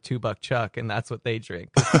bottles of $2 Chuck, and that's what they drink.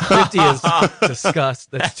 50 is disgust.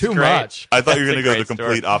 That's too great. much. I thought you were That's going a to go the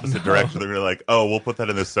great complete opposite direction. They're going to like, oh, we'll put that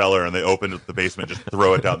in the cellar, and they open the basement, just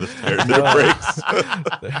throw it down the stairs, and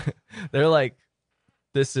it breaks. They're like,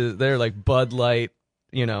 they're like Bud Light,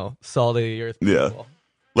 salt of the earth Yeah. people.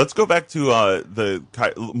 Let's go back to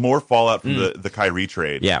more fallout from the Kyrie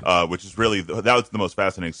trade. Yeah. Which is really that was the most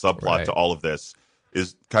fascinating subplot Right. to all of this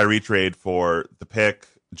is Kyrie trade for the pick,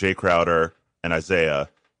 Jay Crowder, and Isaiah.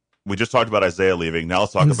 We just talked about Isaiah leaving. Now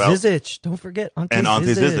let's talk about Zizic. Don't forget Ante and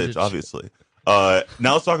Ante Zizic. Zizic, obviously. Now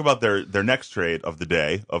let's talk about their next trade of the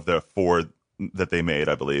day, of the 4 that they made,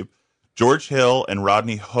 I believe. George Hill and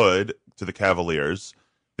Rodney Hood to the Cavaliers.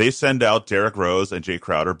 They send out Derrick Rose and Jay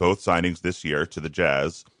Crowder, both signings this year, to the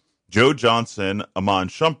Jazz. Joe Johnson, Amon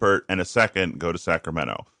Shumpert, and a second go to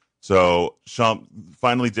Sacramento. So Shump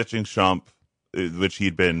finally ditching Shump, which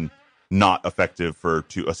he'd been not effective for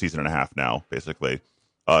a season and a half now, basically.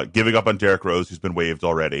 Giving up on Derrick Rose, who's been waived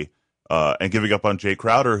already, and giving up on Jay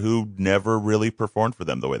Crowder, who never really performed for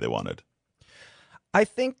them the way they wanted. I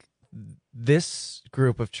think this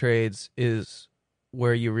group of trades is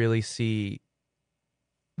where you really see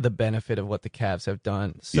the benefit of what the Cavs have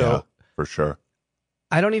done. So Yeah, for sure.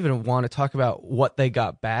 I don't even want to talk about what they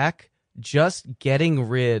got back. Just getting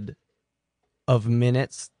rid of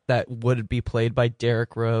minutes that would be played by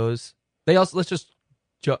Derrick Rose. They also, let's just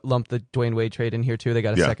lump the Dwayne Wade trade in here too. They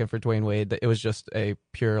got a second for Dwayne Wade. It was just a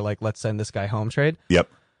pure like, let's send this guy home trade. Yep.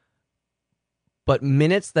 But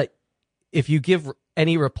minutes that, if you give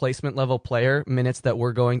any replacement level player minutes that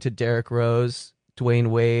we're going to Derrick Rose, Dwayne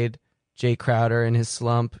Wade, Jay Crowder in his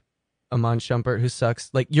slump, Amon Shumpert who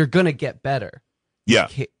sucks, like you're gonna get better. Yeah.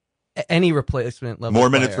 Any replacement level More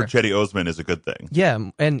minutes player. for Chetty Osman is a good thing. Yeah,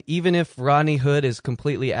 and even if Rodney Hood is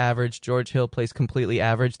completely average, George Hill plays completely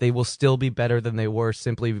average, they will still be better than they were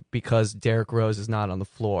simply because Derrick Rose is not on the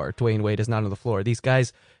floor. Dwayne Wade is not on the floor. These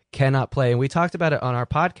guys cannot play. And we talked about it on our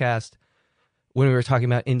podcast when we were talking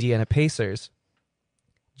about Indiana Pacers.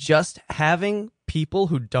 Just having people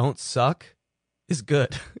who don't suck is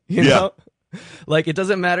good. You know? Like, it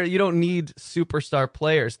doesn't matter. You don't need superstar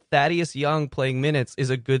players. Thaddeus Young playing minutes is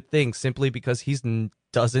a good thing simply because he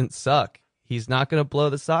doesn't suck. He's not going to blow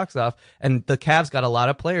the socks off. And the Cavs got a lot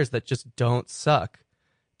of players that just don't suck.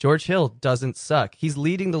 George Hill doesn't suck. He's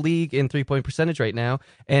leading the league in three-point percentage right now,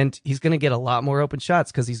 and he's going to get a lot more open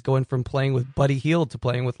shots because he's going from playing with Buddy Hield to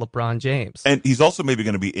playing with LeBron James. And he's also maybe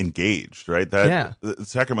going to be engaged, right?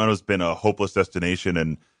 Sacramento's been a hopeless destination,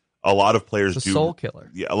 and a lot of players It's a soul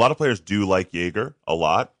killer. Yeah, a lot of players do like Jaeger a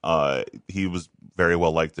lot. He was very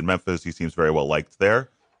well liked in Memphis. He seems very well liked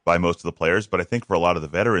there by most of the players. But I think for a lot of the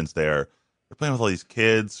veterans there, they're playing with all these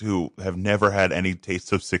kids who have never had any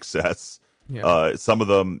taste of success. Yeah. Some of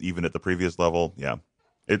them even at the previous level. Yeah,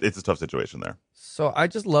 it's a tough situation there. So I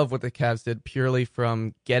just love what the Cavs did purely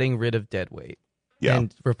from getting rid of dead weight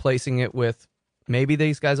and replacing it with maybe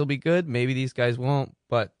these guys will be good, maybe these guys won't,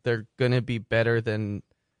 but they're going to be better than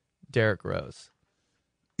Derrick Rose.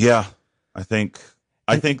 Yeah, I think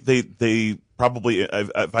they probably,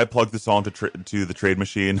 if I plug this all to the trade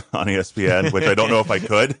machine on ESPN, which I don't know if I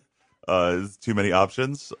could, there's too many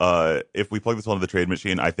options. If we plug this all into the trade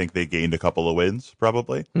machine, I think they gained a couple of wins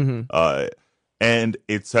probably. Mm-hmm. And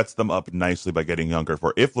it sets them up nicely by getting younger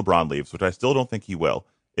for if LeBron leaves, which I still don't think he will.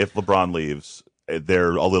 If LeBron leaves,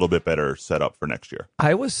 they're a little bit better set up for next year.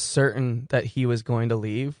 I was certain that he was going to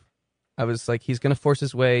leave. I was like, he's going to force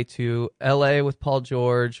his way to LA with Paul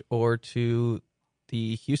George or to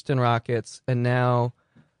the Houston Rockets. And now,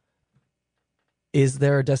 is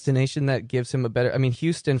there a destination that gives him a better... I mean,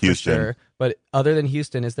 Houston for sure. But other than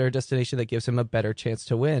Houston, is there a destination that gives him a better chance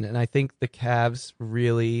to win? And I think the Cavs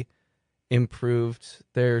really improved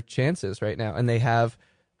their chances right now. And they have...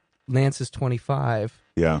 Lance is 25.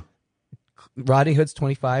 Yeah. Rodney Hood's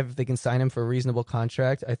 25. If they can sign him for a reasonable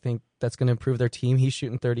contract, I think that's going to improve their team. He's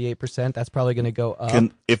shooting 38%. That's probably going to go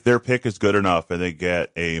up. If their pick is good enough and they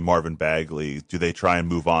get a Marvin Bagley, do they try and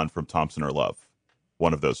move on from Thompson or Love?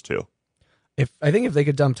 One of those two. I think if they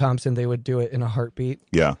could dump Thompson, they would do it in a heartbeat.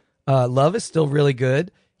 Yeah. Love is still really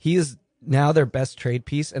good. He is now their best trade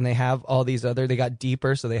piece, and they have all these other. They got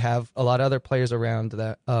deeper, so they have a lot of other players around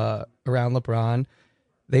that around LeBron.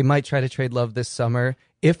 They might try to trade Love this summer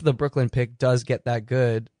if the Brooklyn pick does get that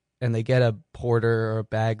good, and they get a Porter or a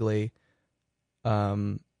Bagley.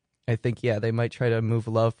 I think they might try to move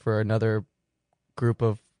Love for another group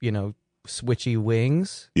of switchy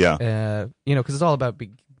wings. Yeah, because it's all about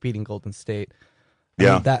beating Golden State.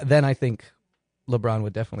 Yeah, then I think LeBron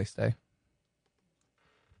would definitely stay.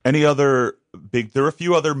 Any other big? There were a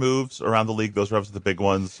few other moves around the league. Those were obviously the big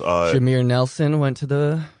ones. Jameer Nelson went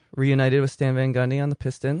to reunited with Stan Van Gundy on the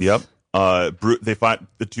Pistons. Yep. They find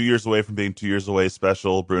the 2 years away from being 2 years away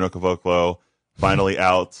special. Bruno Caboclo finally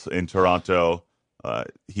out in Toronto.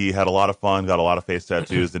 He had a lot of fun, got a lot of face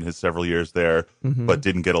tattoos in his several years there, but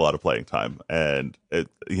didn't get a lot of playing time. And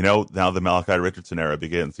now the Malachi Richardson era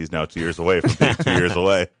begins. He's now 2 years away from being 2 years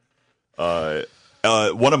away.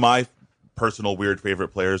 One of my personal weird favorite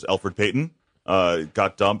players, Elfrid Payton,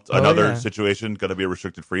 got dumped. Another situation, going to be a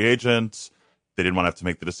restricted free agent. They didn't want to have to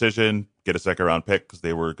make the decision, get a second-round pick because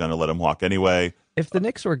they were going to let him walk anyway. If the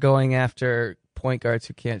Knicks were going after point guards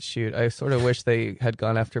who can't shoot, I sort of wish they had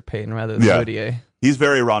gone after Payton rather than Moutier. He's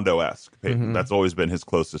very Rondo-esque, Payton. That's always been his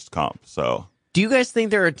closest comp. So, do you guys think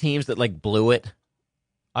there are teams that blew it?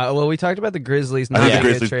 Well, we talked about the Grizzlies. I think the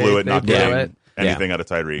Grizzlies blew it, not getting it. anything out of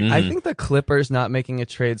Tyreek. I think the Clippers not making a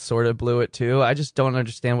trade sort of blew it too. I just don't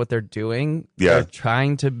understand what they're doing. Yeah. They're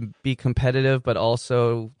trying to be competitive, but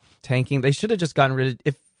also tanking. They should have just gotten rid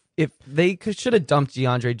of if they should have dumped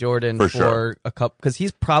DeAndre Jordan for a couple, because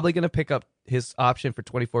he's probably going to pick up his option for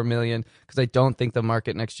 $24 million, because I don't think the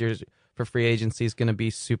market next year for free agency is going to be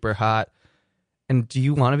super hot. And do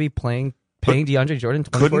you want to be paying DeAndre Jordan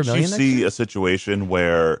 $24 million? Couldn't you see a situation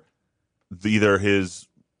where either his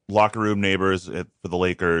locker room neighbors for the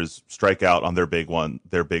Lakers strike out on their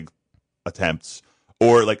big attempts,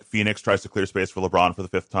 or Phoenix tries to clear space for LeBron for the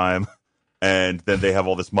fifth time, and then they have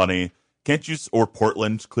all this money? Can't you? Or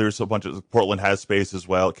Portland clears a bunch of. Portland has space as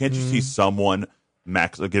well. Can't you see someone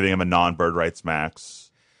giving him a non-bird rights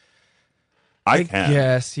max? I can.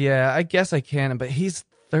 Yes, yeah, I guess I can. But he's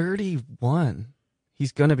 31.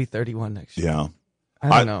 He's gonna be 31 next year. Yeah,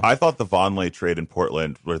 I don't know. I thought the Vonleh trade in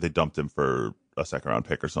Portland, where they dumped him for a second-round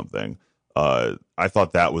pick or something, I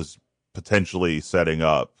thought that was potentially setting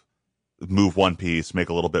up, move one piece, make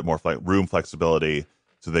a little bit more room flexibility,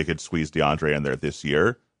 so they could squeeze DeAndre in there this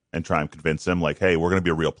year and try and convince him, hey, we're going to be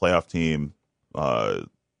a real playoff team.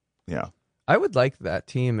 Yeah. I would like that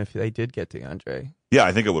team if they did get DeAndre. Yeah,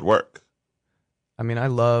 I think it would work. I mean,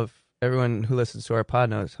 everyone who listens to our pod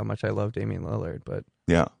knows how much I love Damian Lillard, but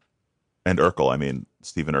yeah. And Urkel,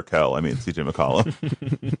 Stephen Urkel, CJ McCollum.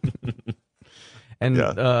 And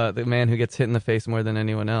the man who gets hit in the face more than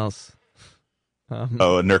anyone else.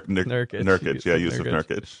 Nurkic. Yeah, Yusuf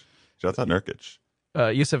Nurkic. Shout out Nurkic.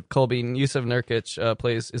 Yusuf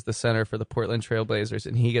Nurkic is the center for the Portland Trailblazers,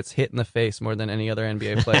 and he gets hit in the face more than any other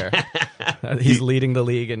NBA player. He's leading the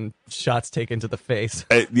league in shots taken to the face.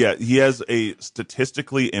 He has a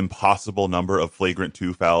statistically impossible number of flagrant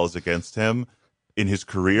 2 fouls against him in his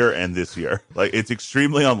career and this year. It's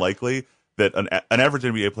extremely unlikely that an average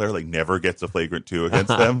NBA player never gets a flagrant 2 against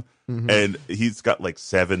them. And he's got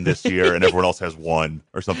 7 this year, and everyone else has 1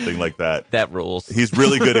 or something like that. That rules. He's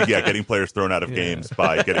really good at getting players thrown out of games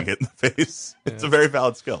by getting hit in the face. It's a very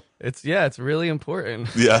valid skill. It's really important.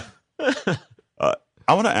 Yeah.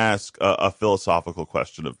 I want to ask a philosophical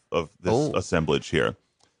question of this assemblage here.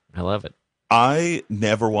 I love it. I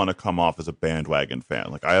never want to come off as a bandwagon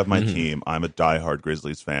fan. I have my team. I'm a diehard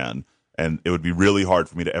Grizzlies fan. And it would be really hard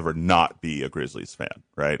for me to ever not be a Grizzlies fan,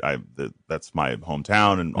 right? That's my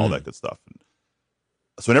hometown and all that good stuff.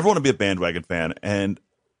 So I never want to be a bandwagon fan, and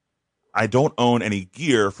I don't own any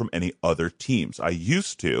gear from any other teams. I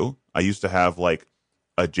used to have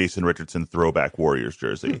a Jason Richardson throwback Warriors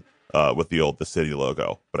jersey with the city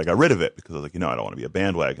logo, but I got rid of it because I was I don't want to be a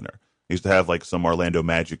bandwagoner. I used to have some Orlando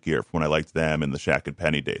Magic gear from when I liked them in the Shaq and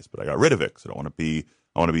Penny days, but I got rid of it because I want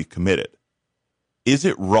to be committed. Is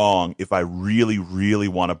it wrong if I really, really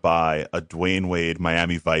want to buy a Dwayne Wade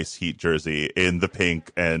Miami Vice Heat jersey in the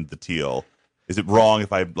pink and the teal? Is it wrong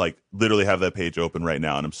if I literally have that page open right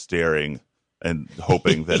now and I'm staring and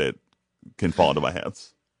hoping that it can fall into my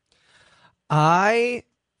hands? I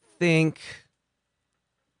think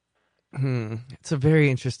it's a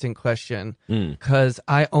very interesting question, because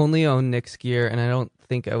I only own Knicks gear, and I don't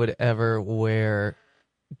think I would ever wear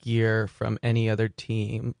gear from any other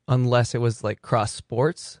team unless it was cross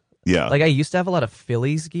sports. Yeah. I used to have a lot of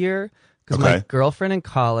Phillies gear because my girlfriend in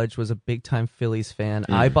college was a big time Phillies fan.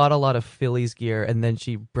 I bought a lot of Phillies gear, and then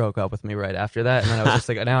she broke up with me right after that. And then I was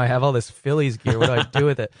just now I have all this Phillies gear. What do I do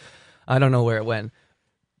with it? I don't know where it went.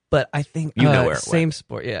 But I think You know where it same went.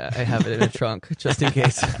 sport. Yeah, I have it in a trunk just in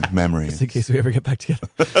case. Memories. Just in case we ever get back together.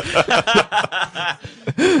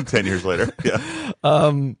 10 years later. Yeah.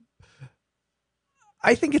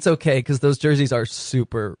 I think it's okay because those jerseys are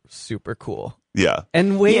super, super cool. Yeah.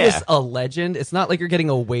 And Wade Yeah. is a legend. It's not like you're getting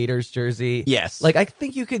a Waiters jersey. Yes. Like, I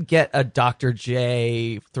think you could get a Dr.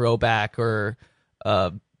 J throwback or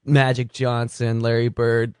Magic Johnson, Larry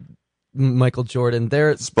Bird, Michael Jordan.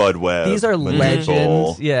 Spud Webb. These are Manute legends.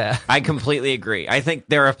 Bol. Yeah. I completely agree. I think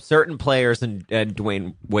there are certain players, and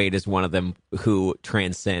Dwayne Wade is one of them, who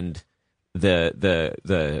transcend the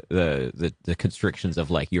constrictions of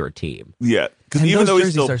like your team. Yeah. Because And even those though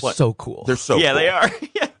he's jerseys still are so cool. they're so Yeah, cool. they are.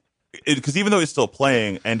 Yeah. Because even though he's still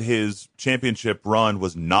playing and his championship run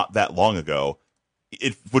was not that long ago,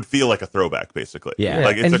 it would feel like a throwback, basically. Yeah. Yeah,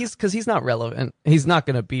 Like it's and he's not relevant. He's not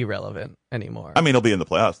going to be relevant anymore. I mean, he'll be in the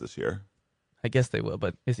playoffs this year. I guess they will,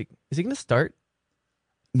 but is he going to start?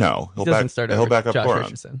 No, He doesn't start he'll over back up Josh Goran.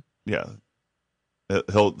 Richardson. Yeah.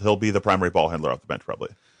 He'll be the primary ball handler off the bench, probably.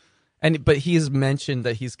 But he's mentioned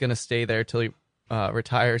that he's going to stay there till he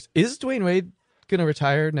retires. Is Dwayne Wade going to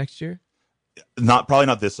retire next year? Probably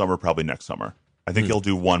not this summer, probably next summer. I think he'll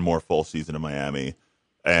do one more full season in Miami.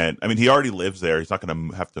 And I mean, he already lives there. He's not going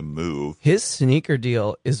to have to move. His sneaker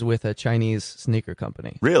deal is with a Chinese sneaker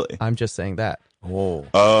company. Really? I'm just saying that. Oh,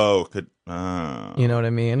 Oh, You know what I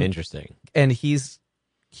mean? interesting. And he's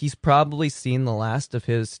probably seen the last of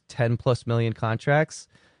his 10+ million contracts.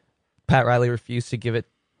 Pat Riley refused to give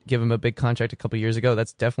him a big contract a couple years ago.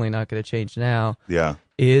 That's definitely not going to change now. yeah.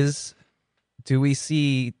 Do we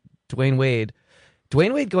see Dwayne Wade?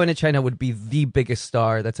 Dwayne Wade going to China would be the biggest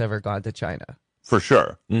star that's ever gone to China. For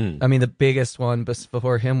sure. I mean, the biggest one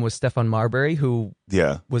before him was Stephon Marbury, who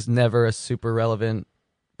Yeah. was never a super relevant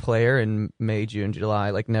player in May, June, July,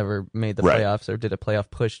 like never made the Right. playoffs or did a playoff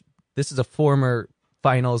push. This is a former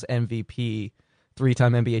finals MVP,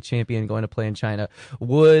 3-time NBA champion going to play in China.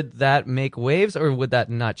 Would that make waves or would that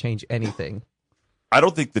not change anything? I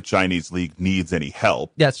don't think the Chinese league needs any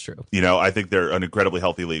help. That's true. You know, I think they're an incredibly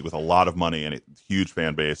healthy league with a lot of money and a huge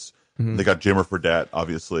fan base. Mm-hmm. They got Jimmer Fredette,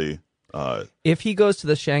 obviously. If he goes to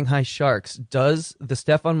the Shanghai Sharks, does the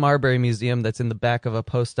Stephon Marbury Museum that's in the back of a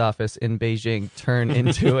post office in Beijing turn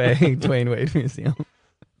into a Dwayne Wade museum?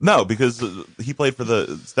 No, because he played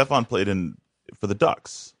Stephon played for the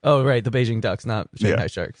Ducks. Oh, right. The Beijing Ducks, not Shanghai Yeah.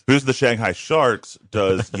 Sharks. Who's the Shanghai Sharks?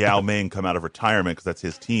 Does Yao Ming come out of retirement because that's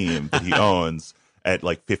his team that he owns at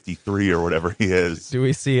like 53 or whatever he is? Do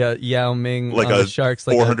we see a Yao Ming Like on a the Sharks,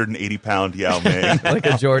 like 480-pound Yao Ming. like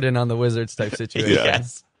a Jordan on the Wizards type situation? Yeah.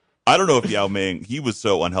 Yes. I don't know if Yao Ming, he was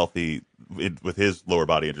so unhealthy with his lower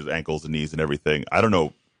body injuries, ankles and knees and everything. I don't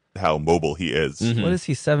know how mobile he is. What is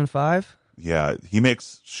he, 7'5"? Yeah, he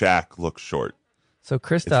makes Shaq look short. So It's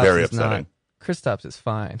Kristaps very is not. upsetting. Kristaps is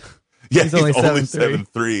fine. Yeah, He's he's only only 7'3".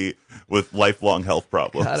 7'3" with lifelong health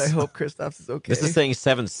problems. God, I hope Kristaps is okay. This is saying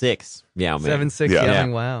 7'6". Yeah, man. 7'6", Yeah. Yao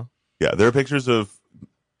Ming, wow. Yeah, there are pictures of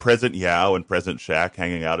President Yao and President Shaq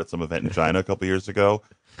hanging out at some event in China a couple years ago,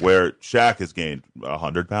 where Shaq has gained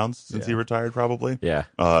 100 pounds since he retired, probably. Yeah.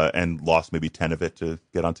 And lost maybe 10 of it to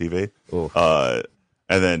get on TV. Ooh.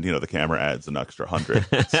 And then, the camera adds an extra 100.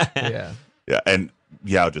 Yeah. Yeah, and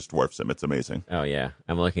Yao just dwarfs him. It's amazing. Oh, yeah.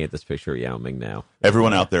 I'm looking at this picture of Yao Ming now.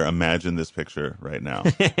 Everyone out there, imagine this picture right now.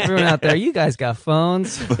 If Everyone out there, you guys got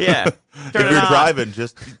phones. Yeah. Turn it you're on. driving,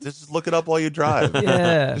 just look it up while you drive.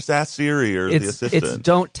 Yeah. Just ask Siri or the It's assistant.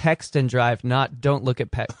 don't text and drive, not don't look at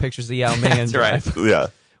pictures of Yao Ming and That's drive. right. Yeah.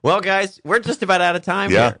 Well, guys, we're just about out of time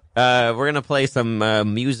Yeah. here. We're going to play some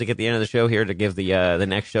music at the end of the show here to give the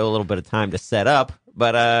next show a little bit of time to set up.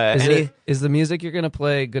 But Is the music you're going to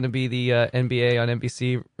play going to be the NBA on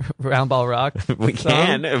NBC Round Ball Rock? we song?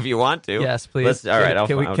 can if you want to. Yes, please. All right.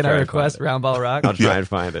 Can I'll I try and request find it. Round Ball Rock? I'll try Yeah. and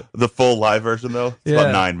find it. The full live version, though, it's Yeah.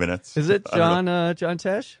 about 9 minutes. Is it I don't know. John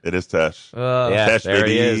Tesh? It is Tesh. Yeah, Tesh, there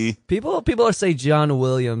he baby. is. People say John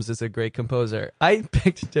Williams is a great composer. I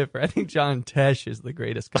picked different. I think John Tesh is the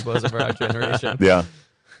greatest composer of our generation. Yeah.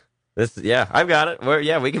 I've got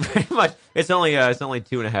it. We can pretty much. It's only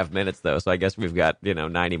 2.5 minutes though, so I guess we've got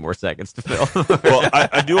 90 more seconds to fill. Well,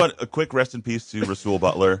 I do want a quick rest in peace to Rasul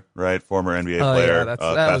Butler, right? Former NBA Oh player. yeah, that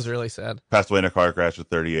passed, was really sad. passed away in a car crash at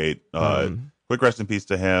 38. Quick rest in peace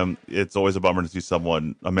to him. It's always a bummer to see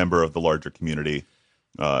someone, a member of the larger community.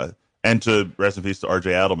 And to rest in peace to RJ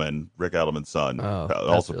Adelman, Rick Adelman's son, Oh, that's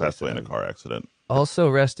also really passed away in a sad. car accident. Also,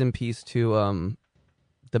 rest in peace to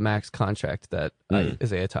the max contract that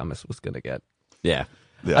Isaiah Thomas was going to get. yeah.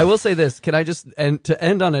 Yeah. I will say this: can I just to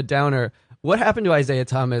end on a downer? what happened to Isaiah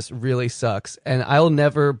Thomas really sucks, and I'll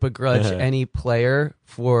never begrudge any player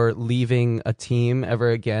for leaving a team ever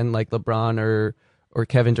again, like LeBron or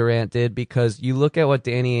Kevin Durant did, because you look at what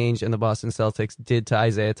Danny Ainge and the Boston Celtics did to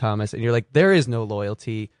Isaiah Thomas, and you're like, there is no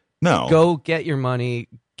loyalty. No. Go get your money,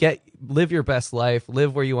 live your best life,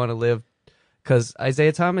 live where you want to live. Because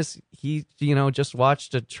Isaiah Thomas, he just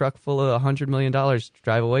watched a truck full of $100 million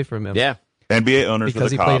drive away from him. Yeah. NBA owners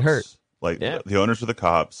Because are the he cops. played hurt. The owners are the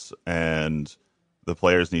cops, and the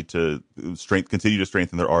players need to continue to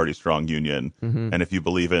strengthen their already strong union. Mm-hmm. And if you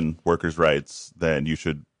believe in workers' rights, then you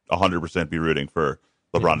should 100% be rooting for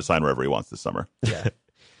LeBron to sign wherever he wants this summer. Yeah.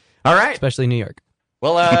 All right. Especially New York.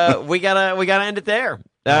 Well, we gotta end it there.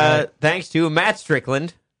 Thanks to Matt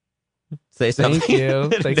Strickland. Say something. Thank you.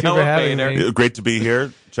 Thank you for Noah having Bader. me. Great to be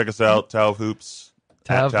here. Check us out, Tao of Hoops.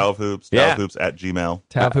 Tav. At Tao of Hoops. Yeah. Tao of Hoops at Gmail.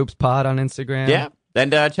 Tav Hoops Pod on Instagram. Yeah.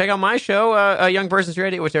 And check out my show, Young Persons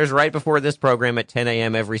Radio, which airs right before this program at 10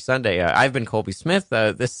 a.m. every Sunday. I've been Colby Smith.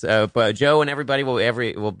 But Joe and everybody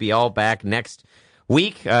will be all back next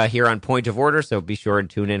week here on Point of Order, so be sure to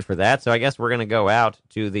tune in for that. So I guess we're going to go out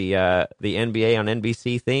to the NBA on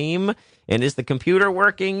NBC theme. And is the computer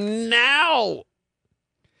working now?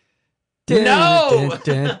 No!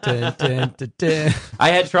 I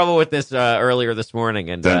had trouble with this earlier this morning,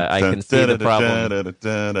 and I can see the problem.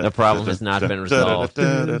 The problem has not been resolved.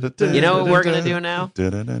 You know what we're going to do now?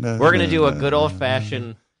 We're going to do a good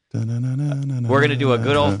old-fashioned... We're going to do a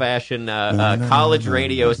good old-fashioned college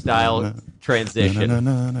radio style transition.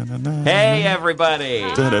 Hey, everybody!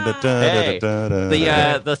 Hey,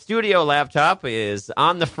 the studio laptop is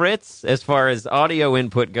on the fritz as far as audio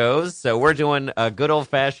input goes, so we're doing a good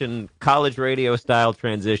old-fashioned college radio style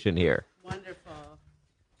transition here. Wonderful.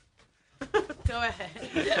 Go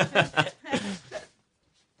ahead.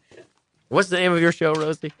 What's the name of your show,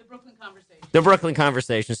 Rosie? The Brooklyn Conversation. The Brooklyn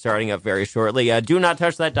Conversation starting up very shortly. Do not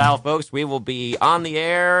touch that dial, folks. We will be on the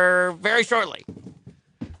air very shortly. I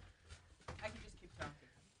can just keep talking.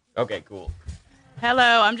 Okay, cool.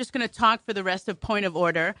 Hello, I'm just going to talk for the rest of Point of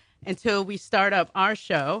Order until we start up our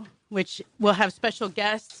show, which will have special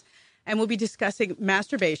guests, and we'll be discussing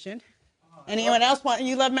masturbation. Anyone else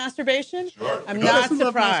you love masturbation? Sure. I'm not surprised.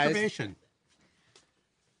 Love masturbation?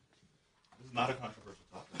 This is not a controversial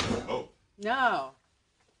topic. Oh. No.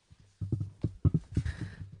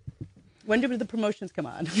 When do the promotions come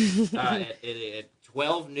on? At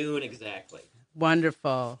 12 noon exactly.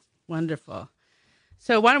 Wonderful. Wonderful.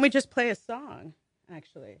 So why don't we just play a song,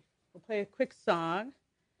 actually? We'll play a quick song.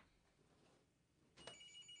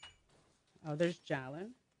 Oh, there's Jalen.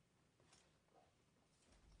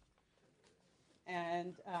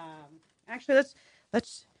 And actually,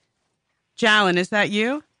 let's. Jalen, is that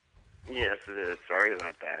you? Yes, it is. Sorry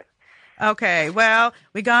about that. Okay. Well,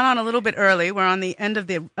 we got on a little bit early. We're on the end of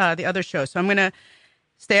the other show, so I'm going to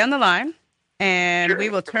stay on the line, and we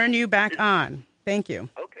will turn you back on. Thank you.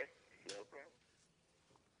 Okay. No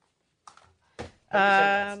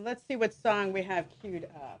problem. Let's see what song we have queued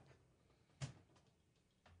up.